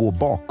kallade gå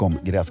bakom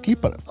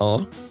gräsklippare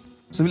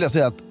så vill jag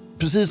säga att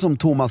precis som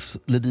Thomas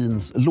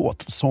Ledins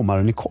låt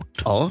Sommaren är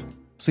kort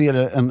så är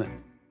det en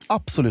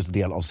absolut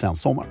del av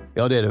svensk sommar.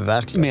 Ja, det är det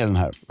verkligen. Med den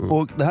här.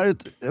 Och det här är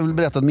jag vill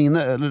berätta ett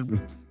minne, eller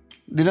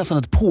det är nästan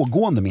ett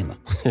pågående minne.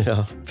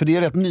 Ja. För det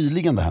är rätt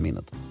nyligen det här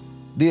minnet.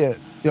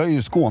 Jag är ju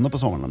i Skåne på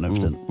sommaren nu för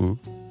tiden.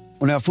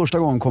 Och när jag första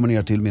gången kommer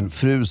ner till min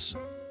frus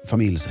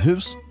familjs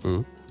hus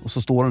och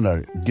så står den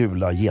där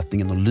gula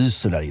getingen och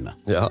lyser där inne.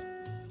 Ja.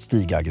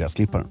 Stiga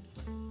gräsklipparen.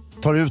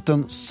 Tar ut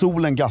den,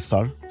 solen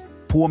gassar.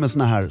 På med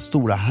såna här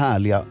stora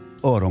härliga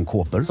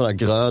öronkåpor. Såna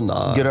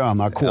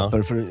gröna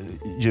kåpor för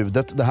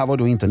ljudet. Det här var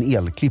då inte en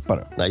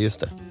elklippare. Nej, just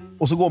det.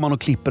 Och så går man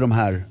och klipper de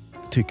här,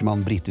 tycker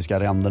man, brittiska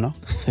ränderna.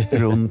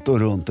 runt och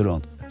runt och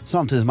runt.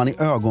 Samtidigt som man i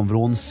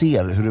ögonvrån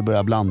ser hur det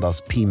börjar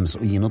blandas pims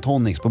och gin och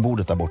tonics på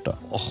bordet där borta.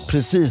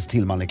 Precis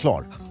till man är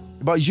klar.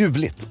 Det är bara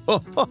ljuvligt.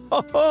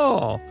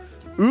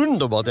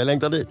 Underbart, jag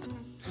längtar dit.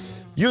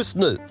 Just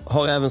nu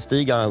har även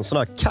Stiga en sån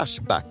här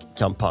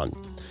cashback-kampanj.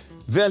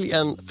 Välj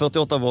en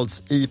 48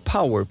 volts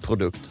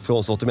e-power-produkt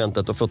från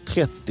sortimentet och få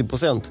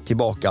 30%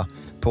 tillbaka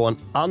på en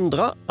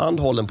andra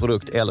anhållen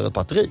produkt eller ett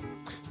batteri.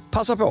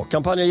 Passa på,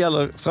 kampanjen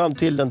gäller fram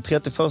till den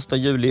 31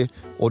 juli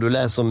och du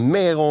läser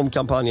mer om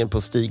kampanjen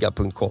på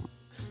stiga.com.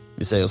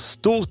 Vi säger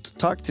stort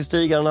tack till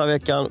Stiga den här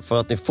veckan för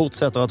att ni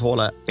fortsätter att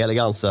hålla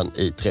elegansen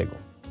i trädgården.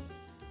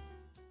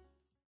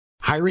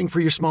 Hiring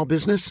for your small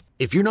business?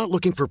 If you're not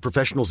looking for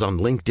professionals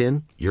on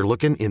LinkedIn, you're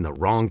looking in the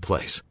wrong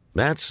place.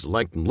 That's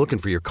like looking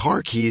for your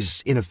car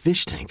keys in a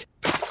fish tank.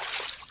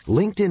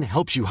 LinkedIn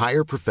helps you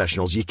hire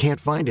professionals you can't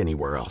find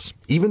anywhere else,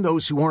 even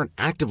those who aren't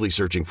actively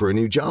searching for a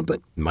new job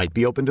but might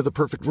be open to the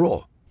perfect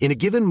role. In a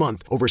given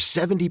month, over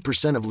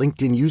 70% of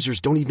LinkedIn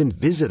users don't even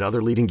visit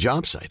other leading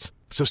job sites.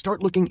 So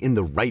start looking in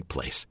the right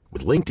place.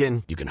 With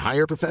LinkedIn, you can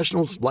hire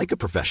professionals like a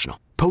professional.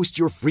 Post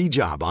your free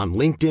job on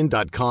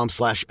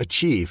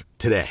linkedin.com/achieve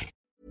today.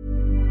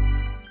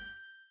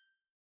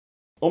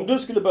 Om du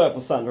skulle börja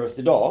på Sandhurst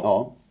idag.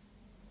 Ja.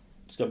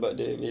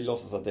 Vi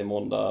låtsas att det är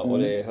måndag och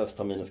det är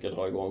höstterminen ska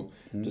dra igång.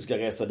 Du ska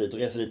resa dit. Du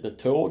reser dit med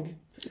tåg.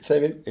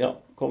 Säger vi. Ja,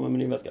 kommer med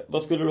din väska.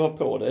 Vad skulle du ha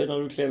på dig när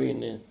du klev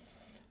in i...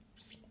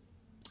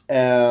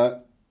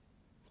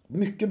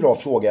 Mycket bra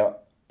fråga.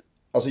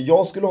 Alltså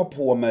jag skulle ha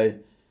på mig...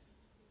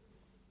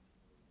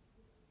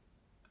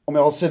 Om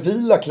jag har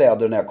civila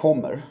kläder när jag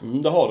kommer.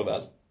 Det har du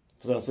väl?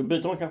 Sen så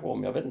byter man kanske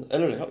om, jag vet inte.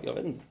 Eller jag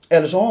vet inte.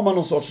 Eller så har man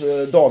någon sorts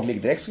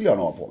daglig dräkt skulle jag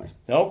nog ha på mig.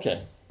 Ja,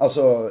 okej.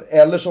 Alltså,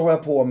 eller så har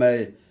jag på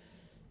mig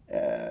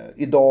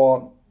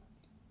idag...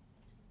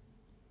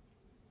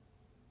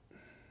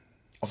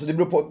 Alltså det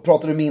beror på,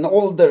 pratar du min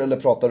ålder eller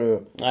pratar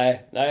du...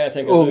 Nej, jag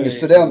tänker... Ung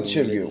student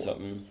 20 år.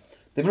 Mm.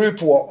 Det beror ju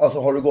på, alltså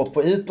har du gått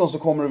på Eton så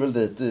kommer du väl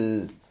dit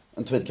i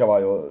en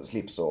tweedkavaj och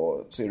slips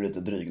och så är du lite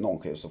dryg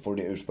nonchef så får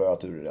du det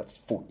urspöat ur rätt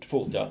fort.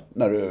 Fort, ja.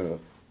 När du,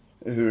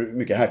 hur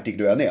mycket hertig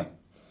du än är.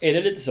 Är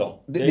det lite så?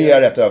 Det är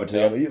jag rätt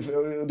övertygad. Ja.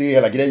 Det är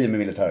hela grejen med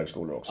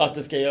militärhögskolor också. Att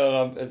det ska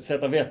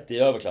sätta vett i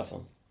överklassen?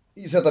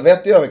 Sätta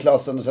vett i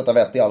överklassen och sätta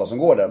vett i alla som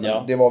går där. Men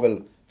ja. Det var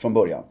väl från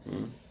början.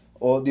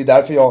 Och det är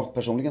därför jag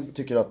personligen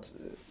tycker att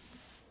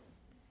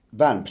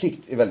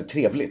värnplikt är väldigt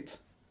trevligt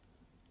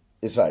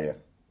i Sverige.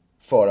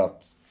 För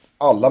att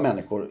alla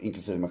människor,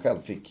 inklusive mig själv,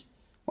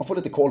 man får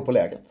lite koll på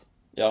läget.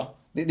 Ja.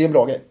 Det är en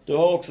bra grej. Du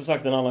har också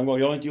sagt en annan gång,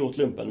 jag har inte gjort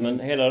lumpen, men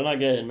hela den här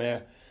grejen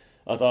med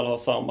att alla har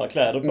samma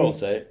kläder på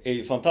sig är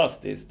ju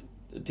fantastiskt.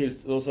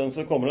 Och sen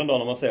så kommer den dag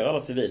när man ser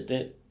alla civilt.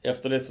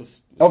 Efter det så...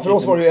 Ja, för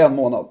oss var det ju en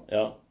månad.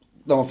 Ja.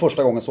 När man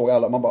första gången såg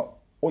alla, man bara,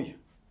 oj.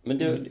 Men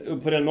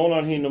på den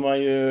månaden hinner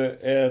man ju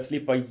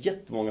slippa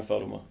jättemånga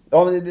fördomar.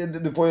 Ja,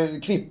 men du får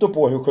ju kvitto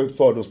på hur sjukt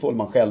fördomsfull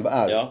man själv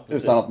är. Ja,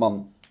 utan att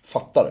man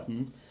fattar det.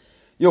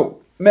 Jo,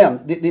 men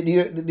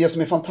det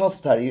som är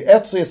fantastiskt här är ju,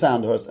 så är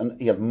Sandhurst en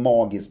helt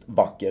magiskt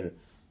vacker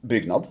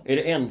byggnad. Är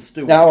det en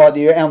stor? Ja, det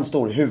är ju en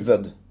stor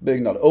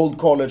huvudbyggnad. Old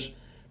College,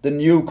 the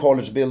New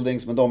College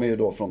Buildings, men de är ju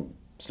då från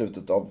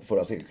slutet av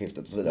förra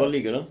sekelskiftet och så vidare. Var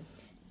ligger den?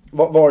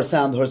 Var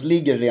Sandhurst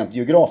ligger rent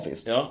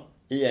geografiskt. Ja,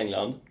 i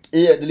England.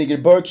 Det ligger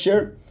i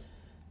Berkshire.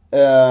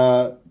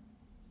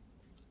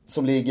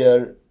 Som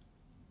ligger...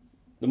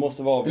 Det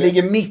måste vara... Det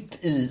ligger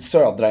mitt i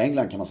södra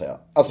England kan man säga.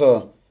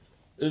 Alltså...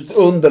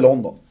 under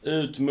London.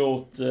 Ut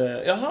mot...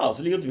 jaha,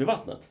 så ligger inte vid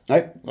vattnet?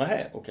 Nej.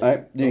 Nej, okej.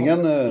 Nej, det är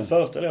ingen... Det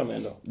föreställer jag mig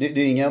ändå. Det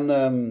är ingen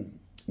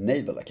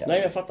Naval Academy.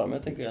 Nej, jag fattar, men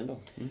jag tänker ändå.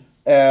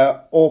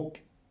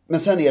 Men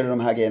sen är det de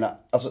här grejerna,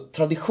 alltså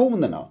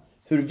traditionerna,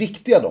 hur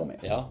viktiga de är.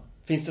 Ja,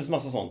 finns det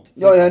massa sånt?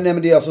 Ja, nej,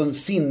 men det är alltså en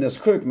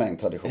sinnessjuk mängd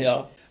tradition.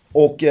 Ja.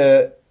 Och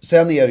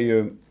sen är det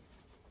ju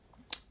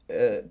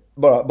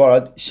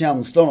bara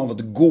känslan av att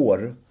du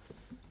går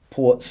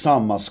på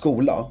samma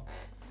skola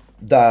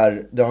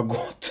där det har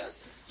gått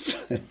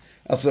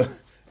alltså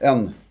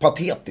en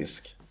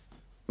patetisk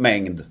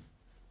mängd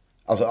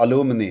alltså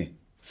alumni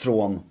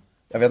från,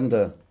 jag vet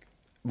inte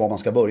var man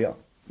ska börja.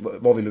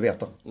 Vad vill du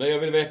veta? Nej, jag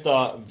vill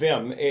veta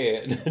vem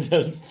är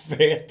den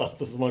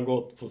fetaste som har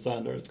gått på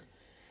Sandhurst.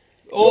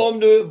 Om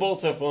du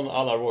bortser från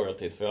alla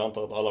royalties, för jag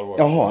antar att alla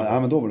royalties... Jaha, ja,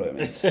 men då vill jag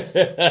med.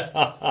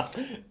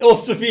 Och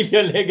så vill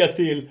jag lägga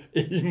till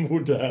i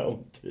modern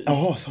tid.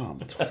 Jaha, fan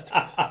vad tråkigt.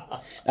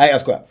 Nej,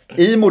 jag skojar.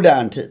 I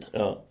modern tid.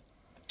 Ja.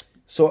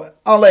 Så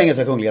alla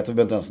engelska kungligheter, vi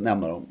behöver inte ens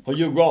nämna dem. Har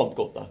Hugh Grant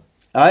gått där?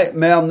 Nej,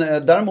 men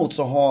däremot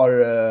så har...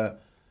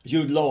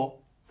 Jude Law.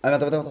 Nej,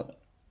 vänta.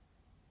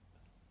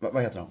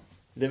 Vad heter han?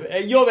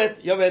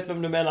 Jag vet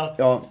vem du menar.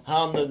 Ja.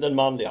 Han, den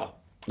manliga.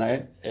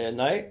 Nej.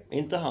 Nej,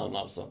 inte han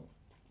alltså.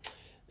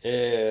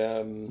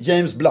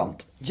 James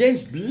Blunt.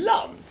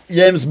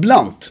 James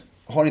Blunt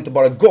har inte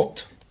bara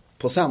gått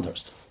på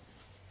Sandhurst.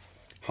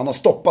 Han har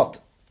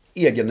stoppat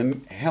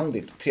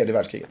egenhändigt 3:e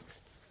världskriget.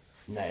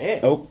 Nej.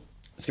 Jo,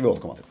 det ska vi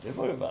återkomma till. Det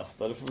var det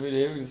värsta. Det får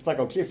vi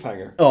snacka om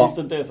cliffhanger. Ja.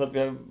 Visste inte ens att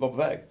vi var på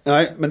väg.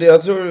 Nej, men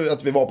jag tror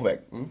att vi var på väg.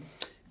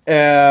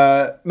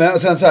 Men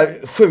sen så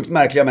här, sjukt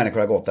märkliga människor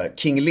har gått där.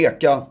 King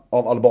Leka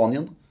av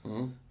Albanien.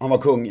 Han var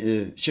kung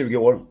i 20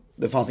 år.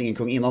 Det fanns ingen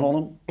kung innan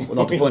honom. Och det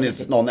har inte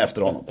funnits någon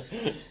efter honom.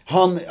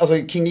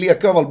 Alltså King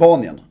Leka av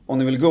Albanien, om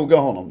ni vill googla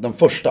honom, den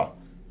första.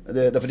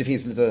 Därför det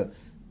finns lite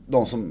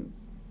de som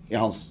är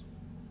hans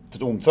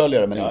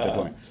tronföljare men inte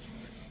kung.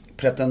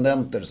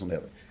 Pretendenter som det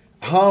heter.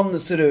 Han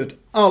ser ut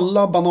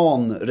alla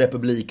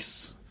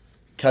bananrepubliks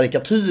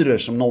karikatyrer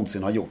som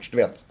någonsin har gjorts. Du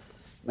vet,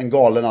 den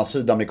galna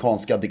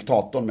sydamerikanska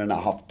diktatorn med den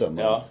här hatten.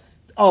 Ja.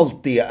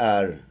 Allt det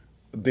är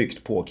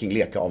byggt på King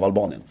Leka av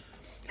Albanien.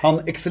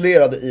 Han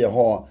excellerade i att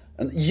ha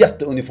en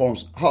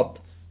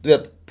jätteuniformshatt, du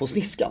vet, på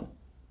sniskan.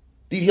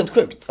 Det är ju helt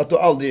sjukt att du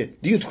aldrig...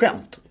 Det är ju ett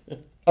skämt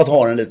att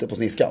ha den lite på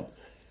sniskan.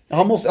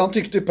 Han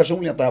tyckte ju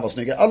personligen att det här var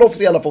snyggare. Alla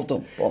officiella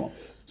foton på honom,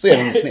 så är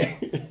den sned.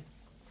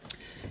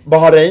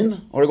 Bahrain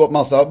har det gått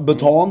massa.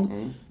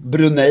 Bhutan,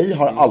 Brunei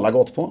har alla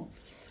gått på.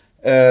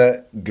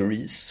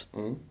 Greece.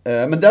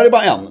 Men där är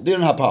bara en. Det är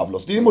den här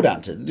Pavlos. Det är ju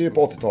modern tid. Det är ju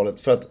på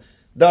 80-talet. För att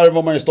Där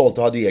var man ju stolt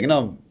och hade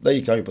egna, där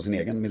gick han ju på sin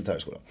egen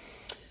militärskola.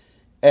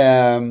 Det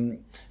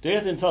är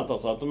rätt intressant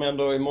alltså att de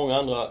ändå i många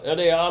andra,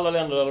 det är alla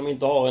länder där de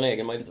inte har en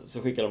egen, så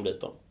skickar de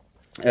dit dem.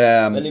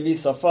 Men i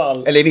vissa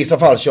fall... Eller i vissa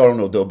fall kör de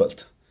nog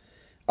dubbelt.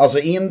 Alltså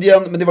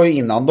Indien, men det var ju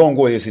innan, de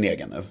går ju sin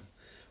egen nu.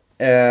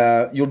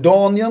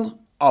 Jordanien,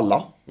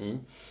 alla.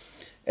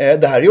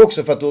 Det här är ju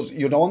också för att då,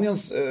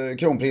 Jordaniens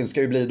kronprins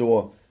ska ju bli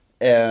då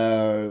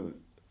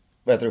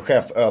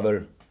chef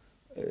över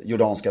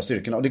jordanska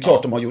styrkorna. Och det är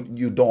klart de har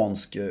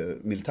jordansk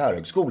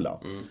militärhögskola.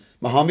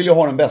 Men han vill ju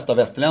ha den bästa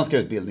västerländska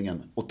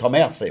utbildningen och ta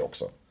med sig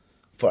också.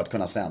 För att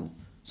kunna sen.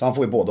 Så han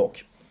får ju både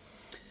och.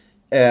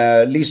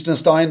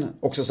 Liechtenstein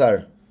också så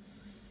här.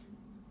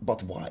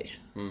 But why?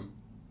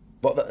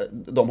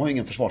 De har ju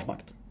ingen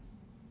försvarsmakt.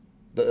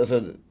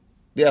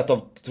 Det är ett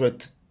av, tror jag,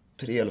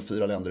 3 eller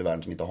 4 länder i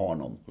världen som inte har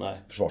någon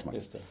försvarsmakt.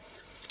 Just det.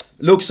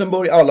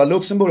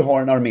 Luxemburg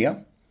har en armé.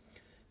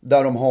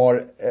 Där de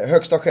har,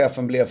 högsta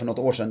chefen blev för något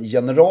år sedan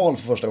general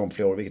för första gången på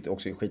flera år, vilket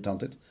också är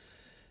skithantigt.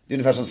 Det är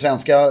ungefär som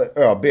svenska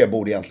ÖB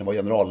borde egentligen vara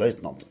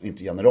generallöjtnant,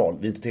 inte general.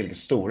 Vi är inte tillräckligt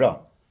stora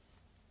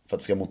för att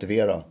det ska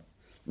motivera.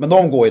 Men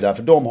de går ju där,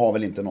 för de har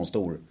väl inte någon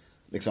stor,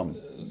 liksom,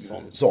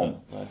 sån.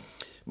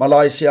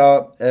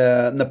 Malaysia,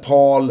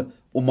 Nepal,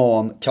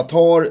 Oman,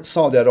 Qatar,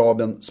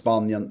 Saudiarabien,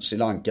 Spanien, Sri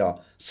Lanka,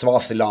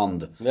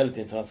 Swaziland. Väldigt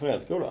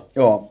internationell skola.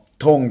 Ja,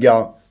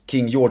 Tonga,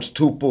 King George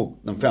Tupu,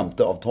 den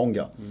 5:e av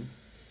Tonga.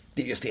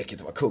 Det är ju stekigt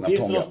att vara kung av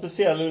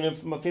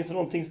Tonga. Finns det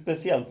någonting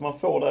speciellt man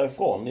får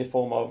därifrån i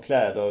form av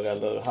kläder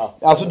eller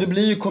hatt? Alltså du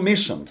blir ju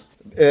commissioned.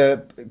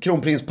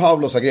 Kronprins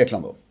Pavlos av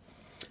Grekland då.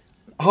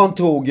 Han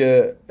tog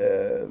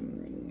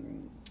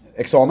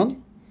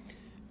examen.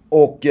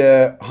 Och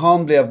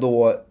han blev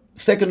då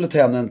second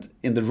lieutenant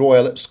in the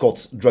Royal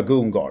Scots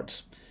Dragoon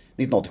Guards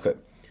 1987.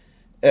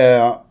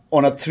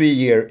 On a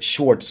 3-year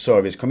short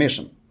service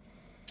commission.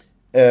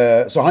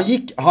 Så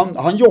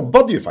han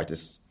jobbade ju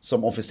faktiskt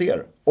som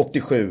officer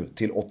 87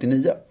 till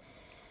 89.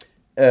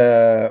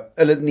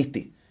 Eller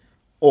 90.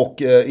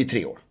 Och i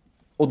 3 år.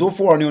 Och då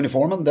får han ju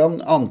uniformen,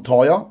 den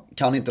antar jag,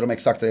 kan inte de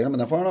exakta reglerna, men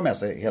den får han ha med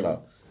sig hela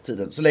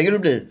tiden. Så länge du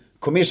blir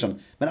commission.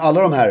 Men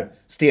alla de här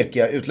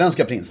stekiga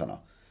utländska prinsarna,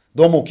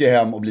 de åker ju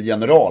hem och blir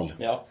general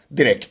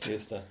direkt.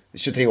 Just det.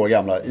 23 år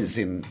gamla i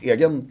sin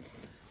egen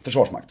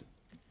försvarsmakt.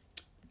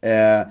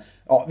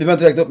 Vi behöver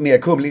inte räkna upp mer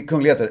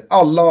kungligheter.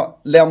 Alla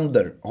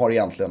länder har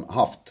egentligen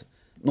haft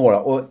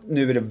några. Och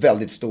nu är det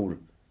väldigt stor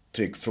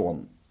tryck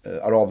från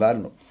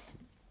arabvärlden då.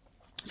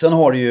 Sen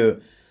har du ju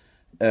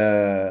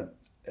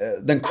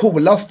den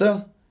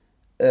coolaste,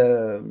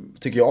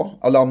 tycker jag,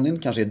 alumnin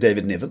kanske är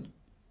David Niven.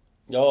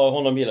 Ja,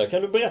 honom gillar.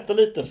 Kan du berätta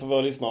lite för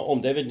våra lyssnare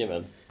om David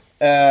Niven?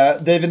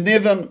 David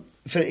Niven,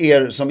 för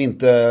er som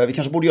inte... Vi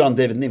kanske borde göra en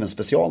David Niven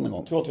special någon gång.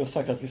 Jag tror att vi har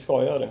sagt att vi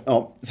ska göra det.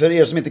 Ja, för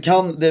er som inte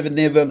kan David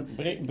Niven...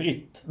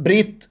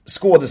 Britt,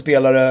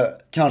 skådespelare,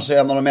 kanske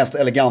en av de mest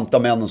eleganta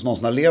männen som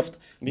någonsin har levt.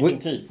 Vilken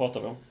tid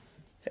pratar vi om?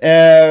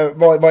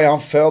 Var är han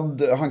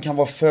född? Han kan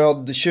vara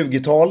född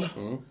 20-tal.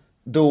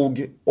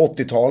 Dog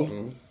 80-tal.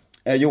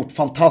 Gjort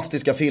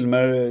fantastiska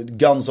filmer.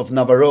 Guns of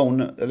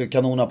Navarone, eller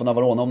Kanonerna på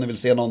Navarone, om ni vill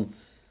se någon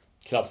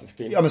klassisk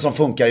film. Ja, men som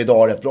funkar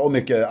idag rätt bra. Och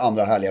mycket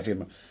andra härliga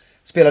filmer.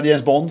 Spelade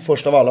James Bond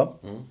först av alla.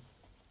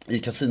 I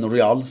Casino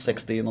Royale,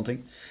 60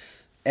 någonting.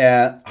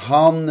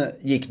 Han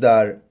gick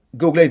där.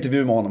 Googla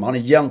intervju med honom. Han är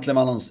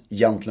gentlemanens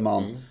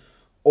gentleman.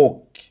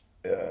 Och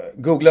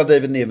googla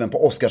David Niven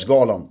på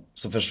Oscarsgalan.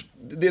 Så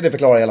det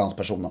förklarar hela hans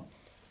persona.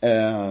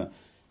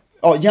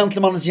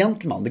 Gentlemanens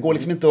gentleman. Det går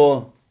liksom inte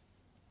att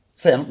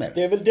säga något mer.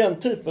 Det är väl den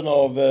typen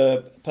av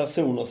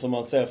personer som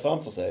man ser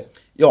framför sig.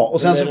 Ja,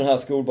 och sen så, den här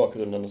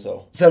skolbakgrunden och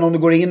så. Sen om du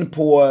går in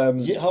på...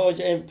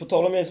 på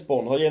tal om James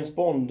Bond, har James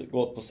Bond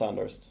gått på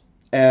Sandhurst?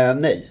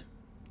 Nej,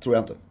 tror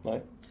jag inte.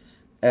 Nej.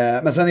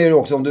 Men sen är det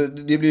också,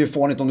 det blir ju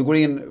fånigt om du går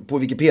in på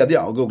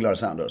Wikipedia och googlar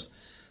Sandhurst.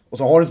 Och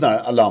så har du en sån här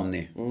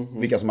alumni,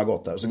 vilka som har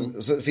gått där.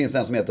 Så finns det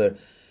en som heter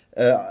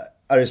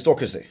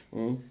Aristocracy.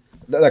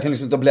 Där kan du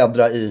liksom inte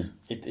bläddra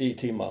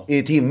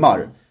i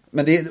timmar.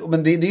 Men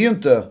det är ju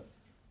inte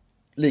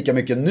lika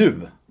mycket nu.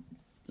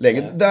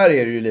 Längre. Där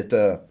är det ju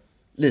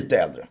lite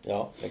äldre.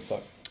 Ja,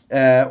 exakt.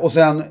 Och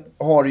sen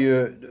har du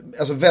ju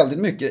alltså väldigt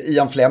mycket.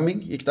 Ian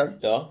Fleming gick där.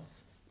 Ja.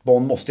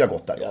 Bond måste ju ha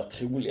gått där. Ja,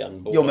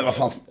 troligen. Jo, men vad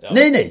fan. Ja.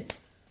 Nej.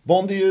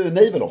 Bond är ju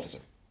naval officer.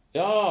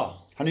 Ja.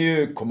 Han är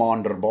ju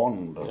Commander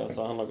Bond. Ja,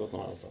 så han har gått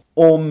någon annanstans.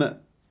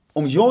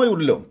 Om jag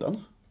gjorde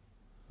lumpen.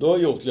 Du har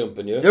gjort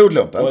lumpen ju. Jag har gjort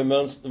lumpen.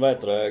 Vad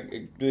heter det?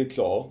 Du är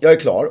klar. Jag är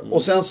klar.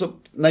 Och sen så,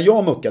 när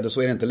jag muckade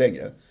så är det inte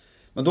längre.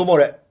 Men då var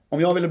det,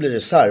 om jag ville bli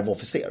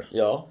reservofficer.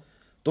 Ja.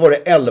 Då var det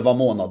 11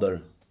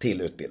 månader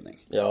till utbildning.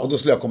 Ja. Och då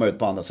skulle jag komma ut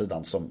på andra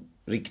sidan som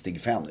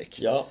riktig fänrik.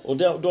 Ja, och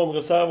de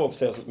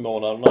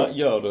reservofficersmånaderna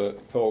gör du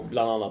på,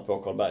 bland annat på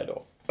Karlberg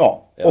då.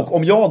 Ja, och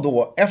om jag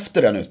då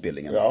efter den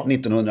utbildningen,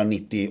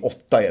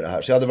 1998 är det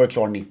här, så jag hade varit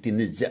klar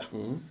 99.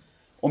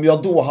 Om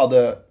jag då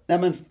hade,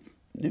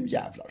 nu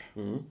jävlar,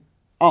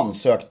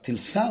 ansökt till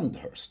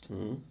Sandhurst.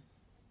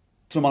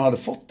 Tror man hade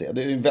fått det?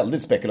 Det är en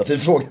väldigt spekulativ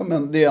fråga,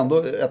 men det är ändå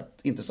rätt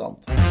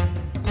intressant.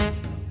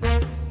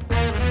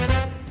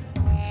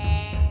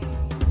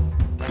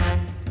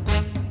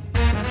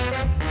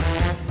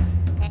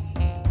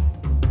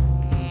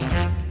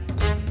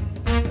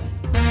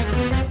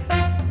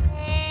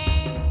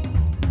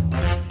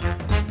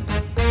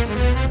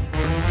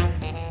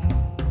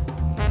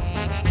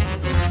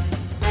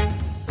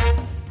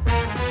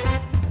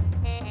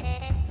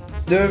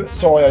 Nu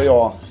sa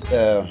jag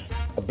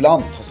att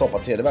Blunt har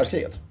stoppat tredje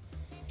världskriget.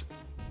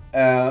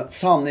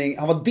 Sanning,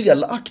 han var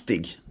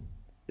delaktig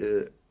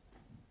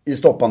i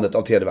stoppandet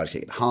av tredje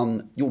världskriget.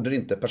 Han gjorde det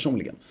inte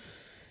personligen.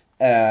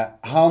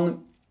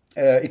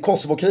 I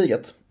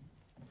Kosovo-kriget,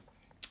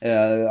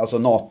 alltså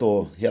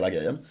NATO, hela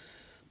grejen,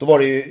 då var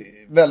det ju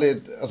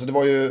väldigt, alltså det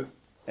var ju,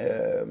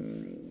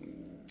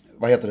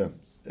 vad heter det,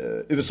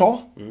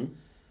 USA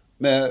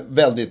med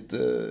väldigt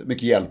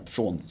mycket hjälp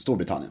från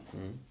Storbritannien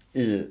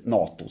i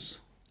NATOs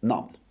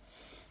namn.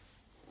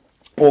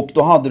 Och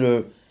då hade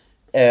du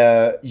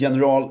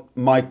general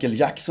Michael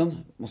Jackson,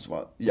 måste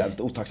vara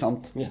jävligt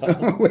otacksamt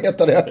att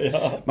heta det.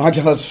 Ja. Men han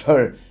kallas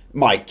för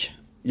Mike,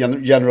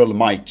 general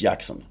Mike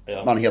Jackson.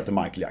 Ja. Man heter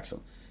Michael Jackson.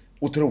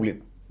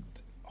 Otroligt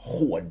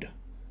hård.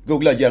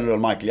 Googla general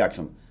Michael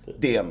Jackson.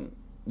 Det är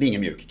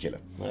ingen mjuk kille.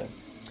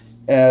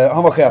 Nej.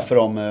 Han var chef för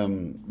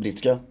de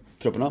brittiska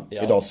trupperna.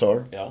 Idag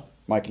Sir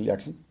Michael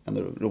Jackson.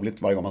 Ändå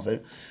roligt varje gång man säger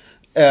det.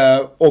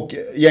 Och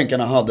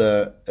jänkarna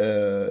hade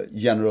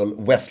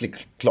general Wesley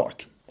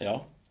Clark.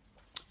 Ja.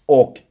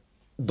 Och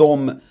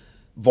de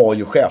var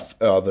ju chef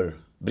över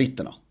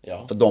britterna.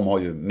 Ja. För de har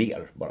ju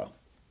mer bara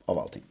av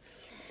allting.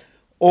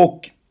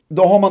 Och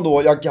då har man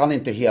då, jag kan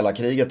inte hela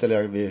kriget,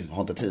 eller vi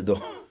har inte tid att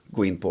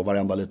gå in på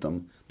varenda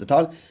liten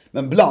detalj.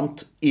 Men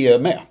Blunt är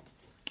med.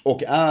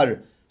 Och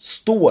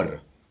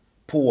står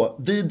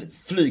vid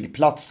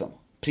flygplatsen.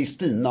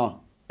 Pristina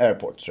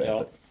Airport, tror jag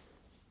heter.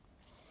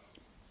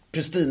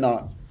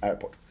 Pristina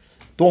Airport.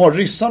 Då har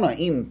ryssarna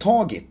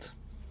intagit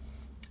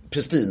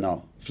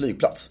Pristina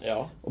flygplats.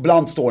 Ja. Och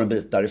Blunt står en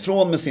bit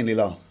därifrån med sin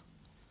lilla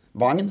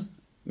vagn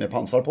med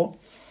pansar på.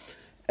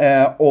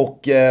 Och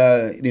det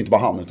är inte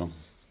bara han, utan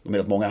de är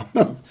rätt många.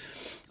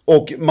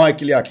 Och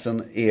Michael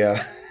Jackson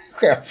är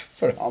chef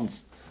för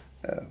hans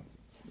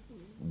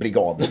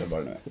brigad, eller vad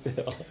det nu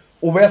är. Ja.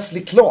 Och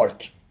Wesley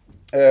Clark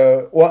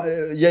och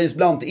James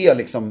Blunt är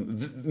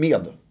liksom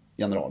med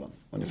generalen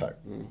ungefär.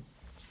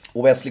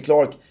 Och Wesley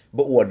Clark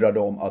beordrar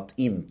dem att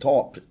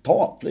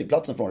ta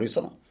flygplatsen från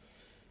ryssarna.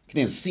 Det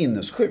är en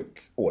sinnessjuk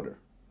order.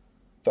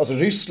 För alltså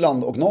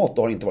Ryssland och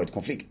NATO har inte varit i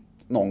konflikt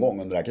någon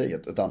gång under det här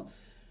kriget. Utan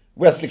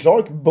Wesley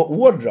Clark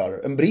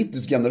beordrar en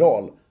brittisk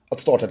general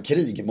att starta ett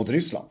krig mot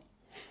Ryssland.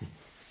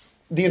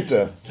 Det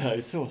är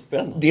är så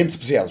spännande. Det är inte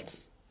speciellt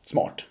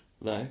smart.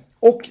 Nej.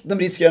 Och den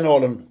brittiska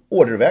generalen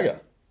ordervägrar.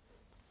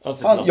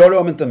 Alltså, jag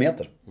rör mig inte en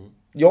meter.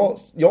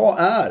 Jag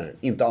är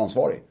inte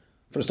ansvarig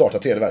för att starta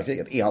tredje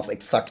världskriget, är hans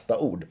exakta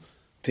ord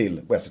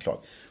till Wesley Clark.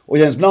 Och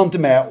James Blunt är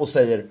med och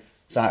säger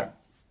så här.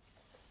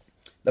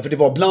 Därför det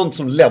var Blunt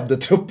som ledde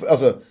trupp.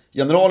 Alltså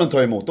generalen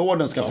tar emot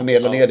orden, ska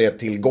förmedla ner det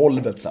till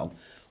golvet sen.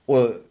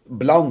 Och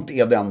Blunt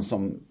är den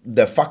som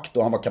de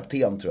facto, han var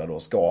kapten tror jag då,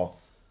 ska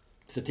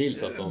se till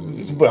så att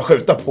de börja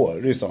skjuta på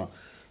ryssarna.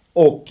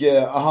 Och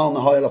han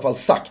har i alla fall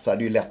sagt så här,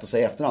 det är ju lätt att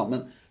säga efterhand,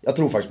 men jag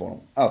tror faktiskt på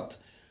honom, att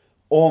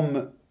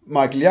om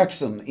Michael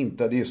Jackson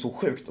inte, det är så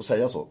sjukt att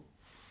säga så,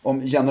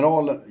 om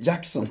general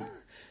Jackson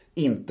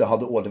inte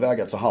hade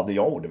ordervägat så hade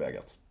jag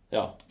ordervägat.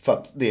 Ja. För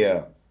att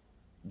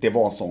det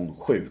var en sån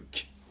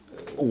sjuk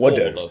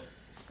order.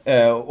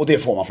 Och det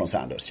får man från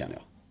Sanders, känner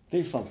jag. Det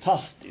är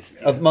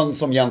fantastiskt. Att man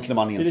som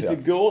gentleman inser. Det är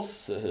lite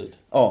gåshud.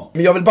 Ja,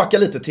 men jag vill backa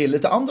lite till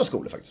lite andra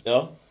skolor faktiskt.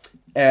 Ja.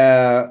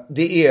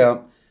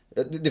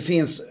 Det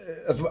finns,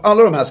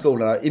 alla de här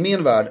skolorna, i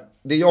min värld,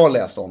 det jag har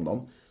läst om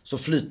dem, så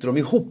flyter de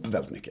ihop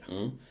väldigt mycket.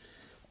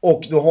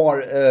 Och du har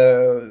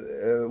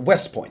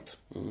West Point.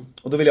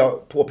 Och då vill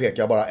jag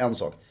påpeka bara en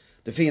sak.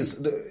 Det finns,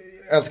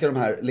 jag älskar de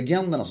här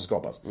legenderna som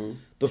skapas.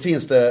 Då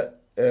finns det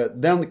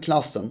den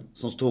klassen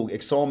som tog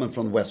examen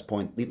från West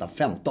Point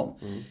 1915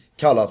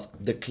 kallas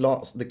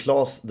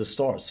The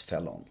Stars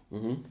Fell On.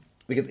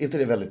 Vilket inte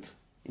det är väldigt...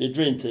 Det är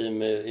Dream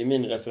Team, i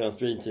min referens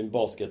Dream Team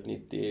Basket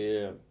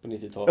på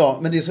 90-talet. Ja,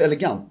 men det är så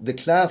elegant.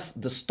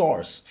 The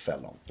Stars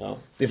Fell On. Ja.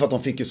 Det är för att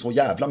de fick ju så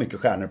jävla mycket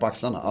stjärnor på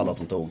axlarna, alla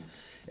som tog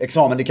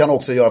examen. Det kan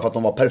också göra för att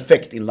de var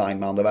perfekt in line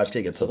med andra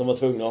världskriget. Så att de var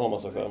tvungna att ha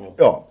massa stjärnor.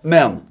 Ja,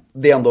 men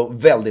det är ändå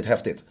väldigt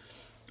häftigt.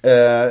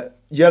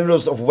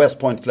 Generals of West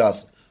Point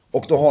Class.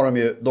 Och då har de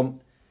ju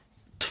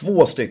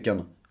 2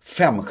 stycken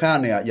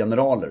 5-stjärniga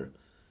generaler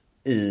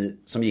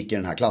som gick i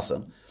den här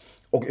klassen.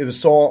 Och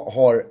USA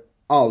har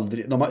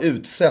de har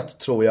utsett,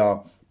 tror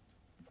jag,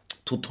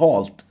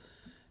 totalt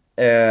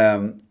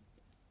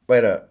vad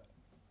är det?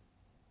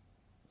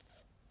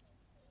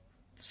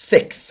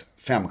 6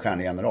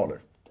 5-stjärniga generaler.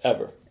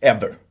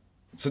 Ever.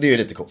 Så det är ju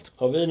lite coolt.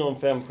 Har vi någon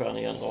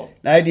 5-stjärnig general?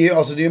 Nej, det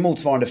är ju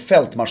motsvarande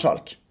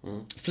fältmarskalk.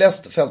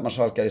 Flest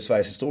fältmarskalkar i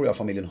Sveriges historia har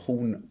familjen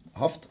Horn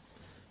haft.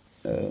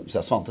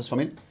 Svantes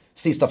familj.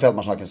 Sista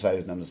fältmarskalken i Sverige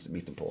utnämndes i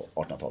mitten på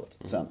 1800-talet.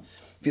 Sen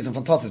finns en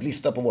fantastisk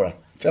lista på våra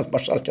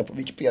fältmarskalkar på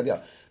Wikipedia.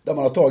 Där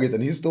man har tagit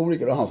en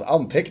historiker och hans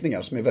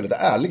anteckningar som är väldigt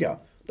ärliga.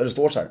 Där det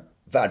står så här,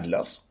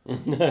 värdelös.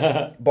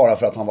 Bara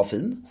för att han var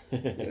fin.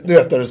 Du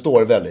vet, där det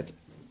står väldigt.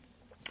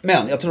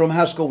 Men jag tror de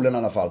här skolorna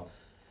i alla fall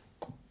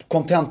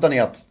kontentan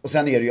är att, och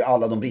sen är det ju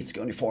alla de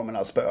brittiska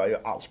uniformerna spöar ju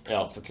allt.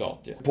 Ja, såklart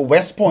ju. På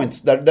West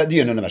Point, där det är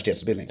ju en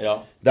universitetsutbildning.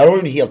 Ja. Där har du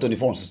en helt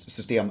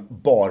uniformsystem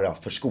bara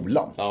för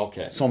skolan. Ja,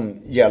 okej.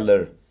 Som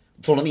gäller,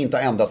 som de inte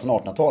har ändrat sedan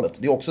 1800-talet.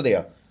 Det är också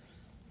det,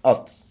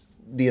 att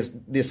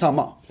det är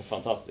samma. Det är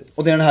fantastiskt.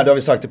 Och det är den här, det har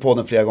vi sagt i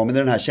podden flera gånger, det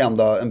är den här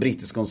kända, en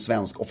brittisk och en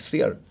svensk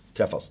officer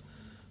träffas.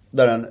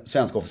 Där den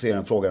svenska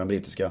officeren frågar den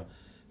brittiska,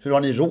 hur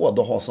har ni råd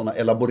att ha sådana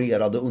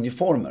elaborerade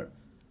uniformer?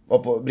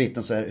 Varpå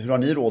britten säger, hur har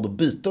ni råd att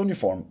byta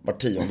uniform var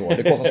 10:e år?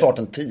 Det kostar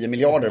staten 10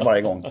 miljarder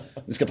varje gång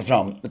ni ska ta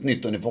fram ett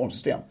nytt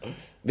uniformsystem.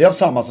 Vi har haft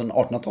samma sedan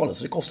 1800-talet,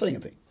 så det kostar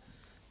ingenting.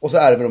 Och så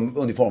ärver de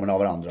uniformerna av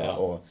varandra. Ja.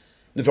 Och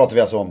nu pratar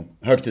vi alltså om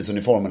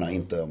högtidsuniformerna,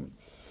 inte om...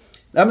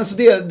 Nej, men så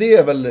det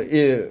är väl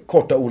i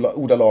korta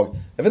ordalag.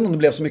 Jag vet inte om det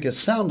blev så mycket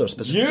Sanders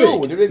specifikt.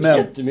 Jo, det blev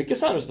jättemycket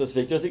Sanders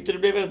specifikt. Jag tyckte det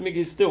blev väldigt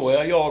mycket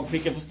historia. Jag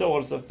fick en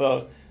förståelse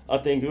för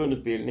att det är en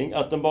grundutbildning.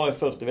 Att den bara är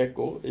 40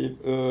 veckor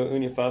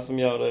ungefär, som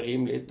gör det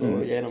rimligt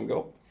att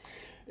genomgå.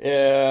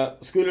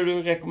 Skulle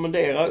du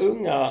rekommendera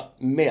unga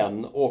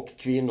män och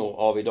kvinnor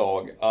av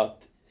idag att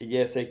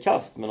ge sig i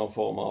kast med någon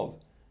form av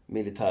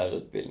militär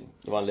utbildning?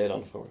 Det var en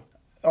ledande fråga.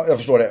 Ja, jag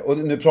förstår det. Och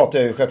nu pratar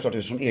jag ju självklart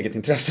utifrån eget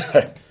intresse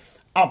här.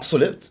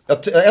 Absolut.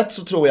 Ett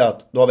så tror jag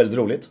att du har väldigt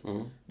roligt.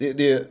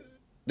 Det är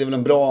väl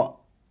en bra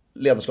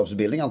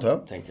ledarskapsutbildning, antar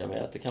jag. Tänker jag mig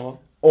att det kan vara.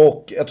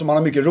 Och jag tror man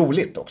har mycket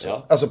roligt också.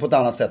 Ja. Alltså på ett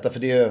annat sätt. För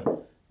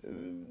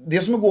det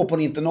är som att gå på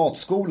en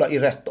internatskola i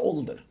rätt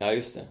ålder. Ja,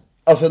 just det.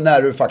 Alltså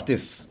när du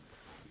faktiskt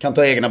kan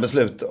ta egna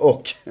beslut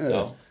och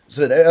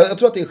så vidare. Jag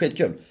tror att det är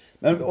skitkul.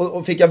 Men,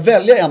 och fick jag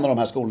välja en av de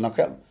här skolorna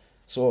själv,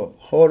 så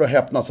hör och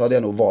häpna, så hade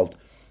jag nog valt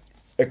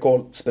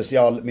École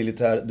Spéciale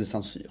Militaire de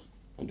Saint-Cyr.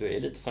 Du är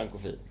lite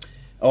frankofil.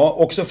 Ja,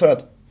 också för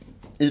att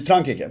i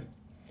Frankrike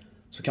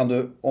så kan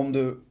du,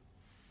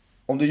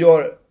 om du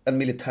gör en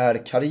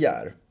militär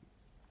karriär,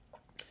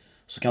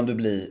 så kan du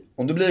bli,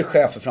 om du blir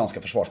chef för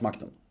franska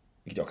försvarsmakten,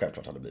 vilket jag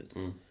självklart hade blivit,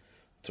 tror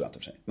jag inte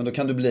för sig, men då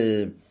kan du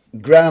bli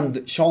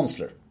Grand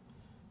Chancellor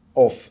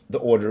of the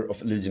Order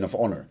of Legion of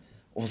Honor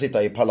och få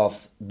sitta i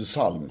Palais du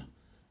Salm,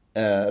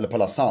 eller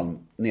Palais Salm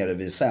nere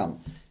vid Seine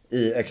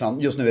i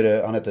just nu är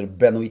det, han heter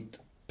Benoît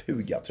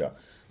Puga, tror jag,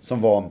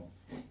 som var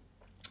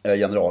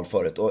general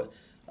förut. Och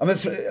ja, men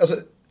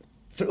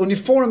för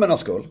uniformernas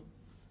skull,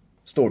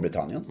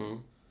 Storbritannien,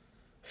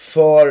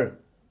 för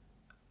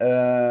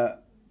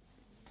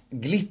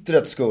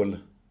glittrets skull,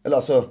 eller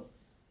alltså,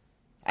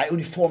 nej,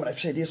 uniformerna i och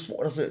för sig, det är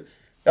svårt. Alltså,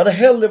 jag hade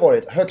hellre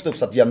varit högt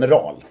uppsatt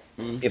general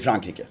i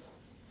Frankrike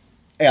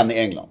än i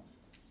England.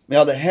 Men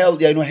jag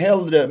är nog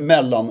hellre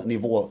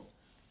mellannivå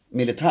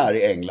militär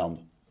i England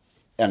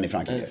än i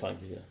Frankrike.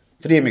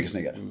 För det är mycket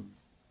snyggare.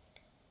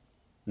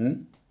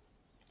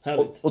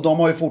 Och de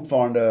har ju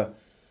fortfarande,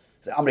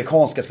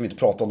 amerikanska ska vi inte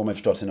prata om, de har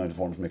förstört sina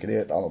uniformer så mycket, det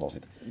är ett annat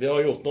avsnitt. Vi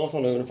har gjort några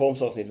sådana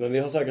uniformsavsnitt, men vi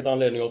har säkert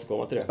anledning att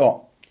återkomma till det.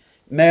 Ja,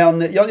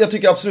 men jag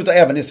tycker absolut att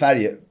även i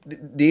Sverige,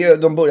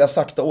 de börjar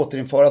sakta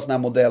återinföra sån här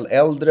modell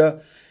äldre.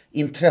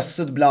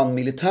 Intresset bland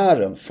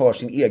militären för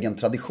sin egen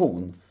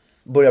tradition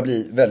börjar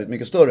bli väldigt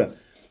mycket större.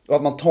 Och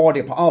att man tar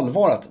det på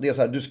allvar, att det är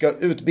så här, du ska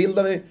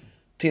utbilda dig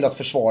till att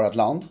försvara ett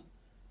land.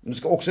 Men du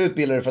ska också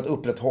utbilda dig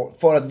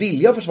för att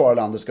vilja försvara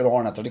landet, ska du ha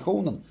den här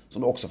traditionen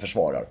som du också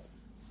försvarar.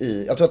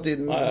 Jag tror att det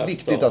är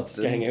viktigt att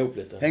ska hänga ihop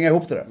lite. Hänga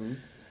ihop det där.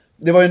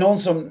 Det var ju någon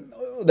som,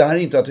 det här är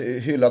inte att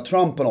hylla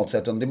Trump på något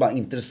sätt, utan det är bara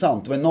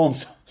intressant. Det var ju någon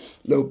som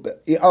la upp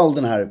i all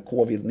den här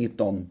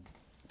covid-19,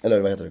 eller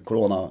vad heter det,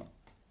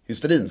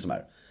 corona-hysterin som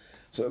är.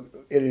 Så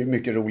är det ju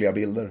mycket roliga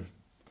bilder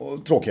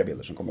och tråkiga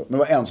bilder som kommer upp. Men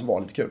det var en som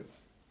var lite kul.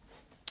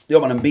 Då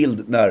gör man en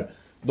bild när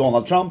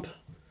Donald Trump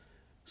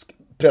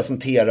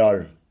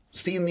presenterar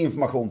sin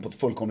information på ett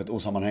fullkomligt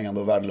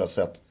osammanhängande och värdelöst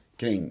sätt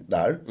kring det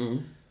här.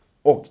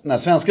 Och när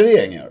svenska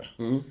regeringen gör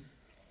det.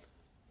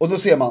 Och då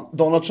ser man,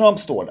 Donald Trump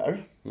står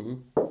där.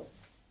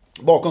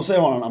 Bakom sig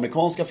har han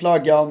amerikanska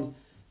flaggan,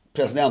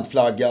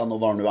 presidentflaggan och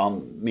vad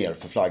nu mer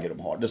för flaggor de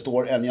har. Det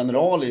står en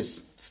general i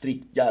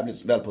strikt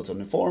jävligt välputsad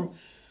uniform.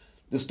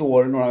 Det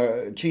står några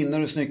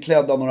kvinnor snyggt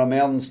klädda, några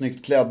män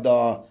snyggt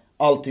klädda.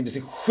 Allting, det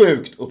ser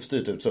sjukt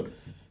uppstyrt ut. Så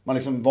man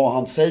liksom, vad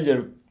han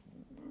säger,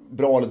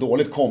 bra eller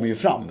dåligt, kommer ju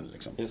fram.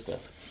 Liksom. Just det.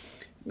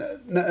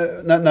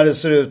 När det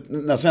ser ut,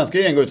 när svenska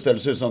regeringen går ut så ser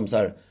det ut som så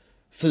här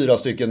 4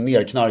 stycken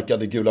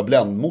nerknarkade gula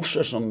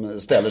bländmorsor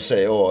som ställer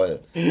sig och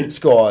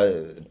ska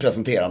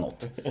presentera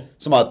något.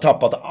 Som har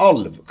tappat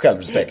all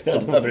självrespekt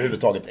som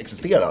överhuvudtaget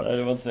existerar.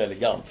 Det var inte så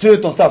elegant.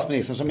 Förutom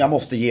statsministern, som jag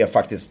måste ge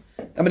faktiskt.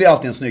 Ja, men det är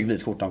alltid en snygg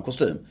vit skjorta och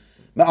kostym.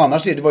 Men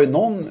annars det var ju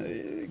någon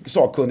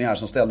sakkunnig här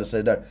som ställde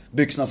sig där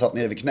byxorna satt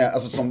nere vid knä,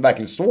 alltså som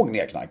verkligen såg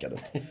nerknarkade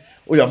ut.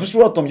 Och jag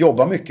förstår att de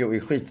jobbar mycket och är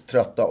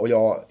skittrötta och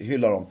jag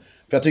hyllar dem.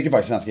 För jag tycker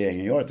faktiskt svenska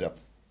regeringen gör ett rätt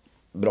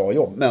bra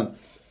jobb. Men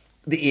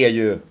det är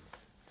ju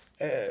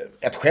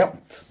ett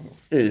skämt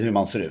i hur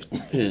man ser ut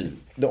i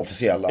det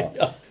officiella.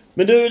 Ja.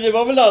 Men du, det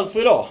var väl allt för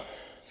idag,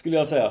 skulle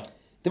jag säga.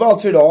 Det var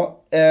allt för idag.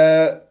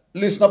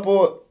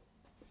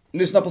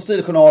 Lyssna på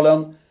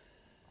Stiljournalen.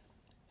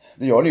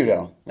 Det gör ni ju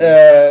redan.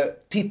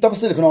 Titta på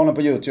Stiljournalen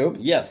på YouTube.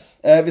 Yes.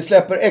 Vi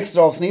släpper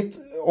extra avsnitt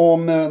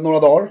om några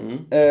dagar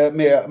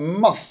med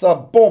massa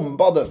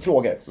bombade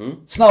frågor.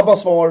 Snabba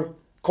svar,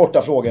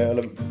 korta frågor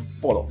eller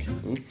både och.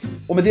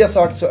 Och med det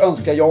sagt så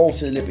önskar jag och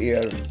Filip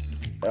er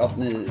att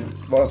ni...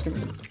 Vad önskar vi?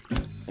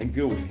 En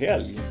god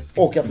helg.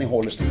 Och att ni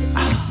håller still.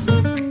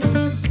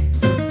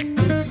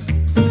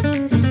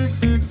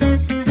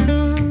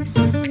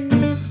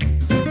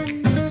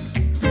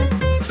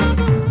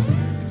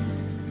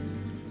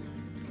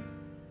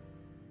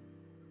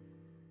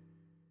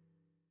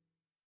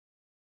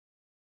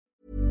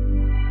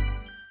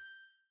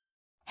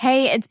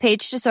 Hey, it's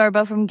Paige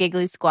DeSorbo from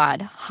Giggly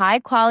Squad. High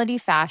quality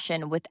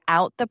fashion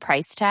without the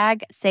price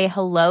tag. Say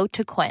hello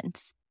to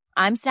Quince.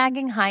 I'm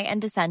snagging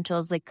high-end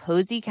essentials like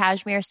cozy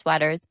cashmere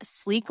sweaters,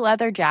 sleek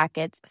leather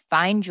jackets,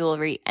 fine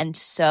jewelry, and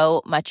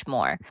so much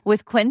more.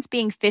 With Quince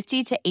being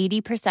 50 to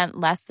 80%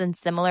 less than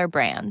similar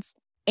brands.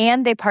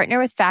 And they partner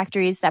with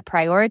factories that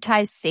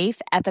prioritize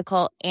safe,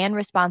 ethical, and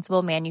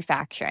responsible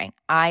manufacturing.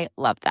 I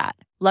love that.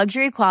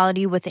 Luxury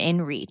quality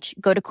within reach.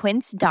 Go to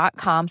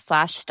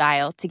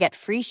quince.com/style to get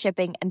free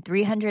shipping and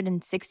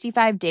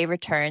 365-day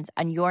returns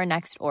on your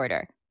next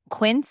order.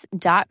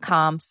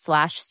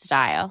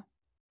 Quince.com/style.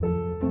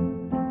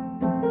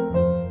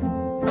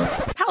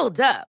 Hold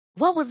up.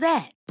 What was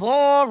that?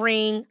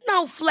 Boring.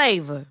 No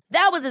flavor.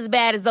 That was as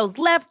bad as those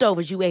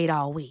leftovers you ate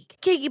all week.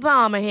 Keke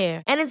Palmer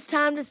here, and it's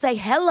time to say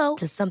hello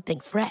to something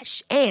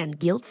fresh and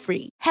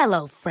guilt-free.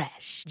 Hello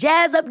Fresh.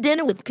 Jazz up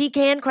dinner with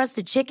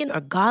pecan-crusted chicken or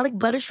garlic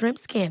butter shrimp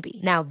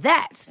scampi. Now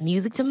that's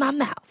music to my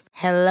mouth.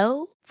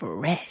 Hello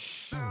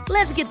Fresh.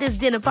 Let's get this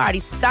dinner party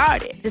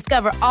started.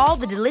 Discover all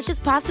the delicious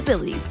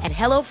possibilities at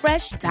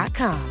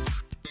HelloFresh.com.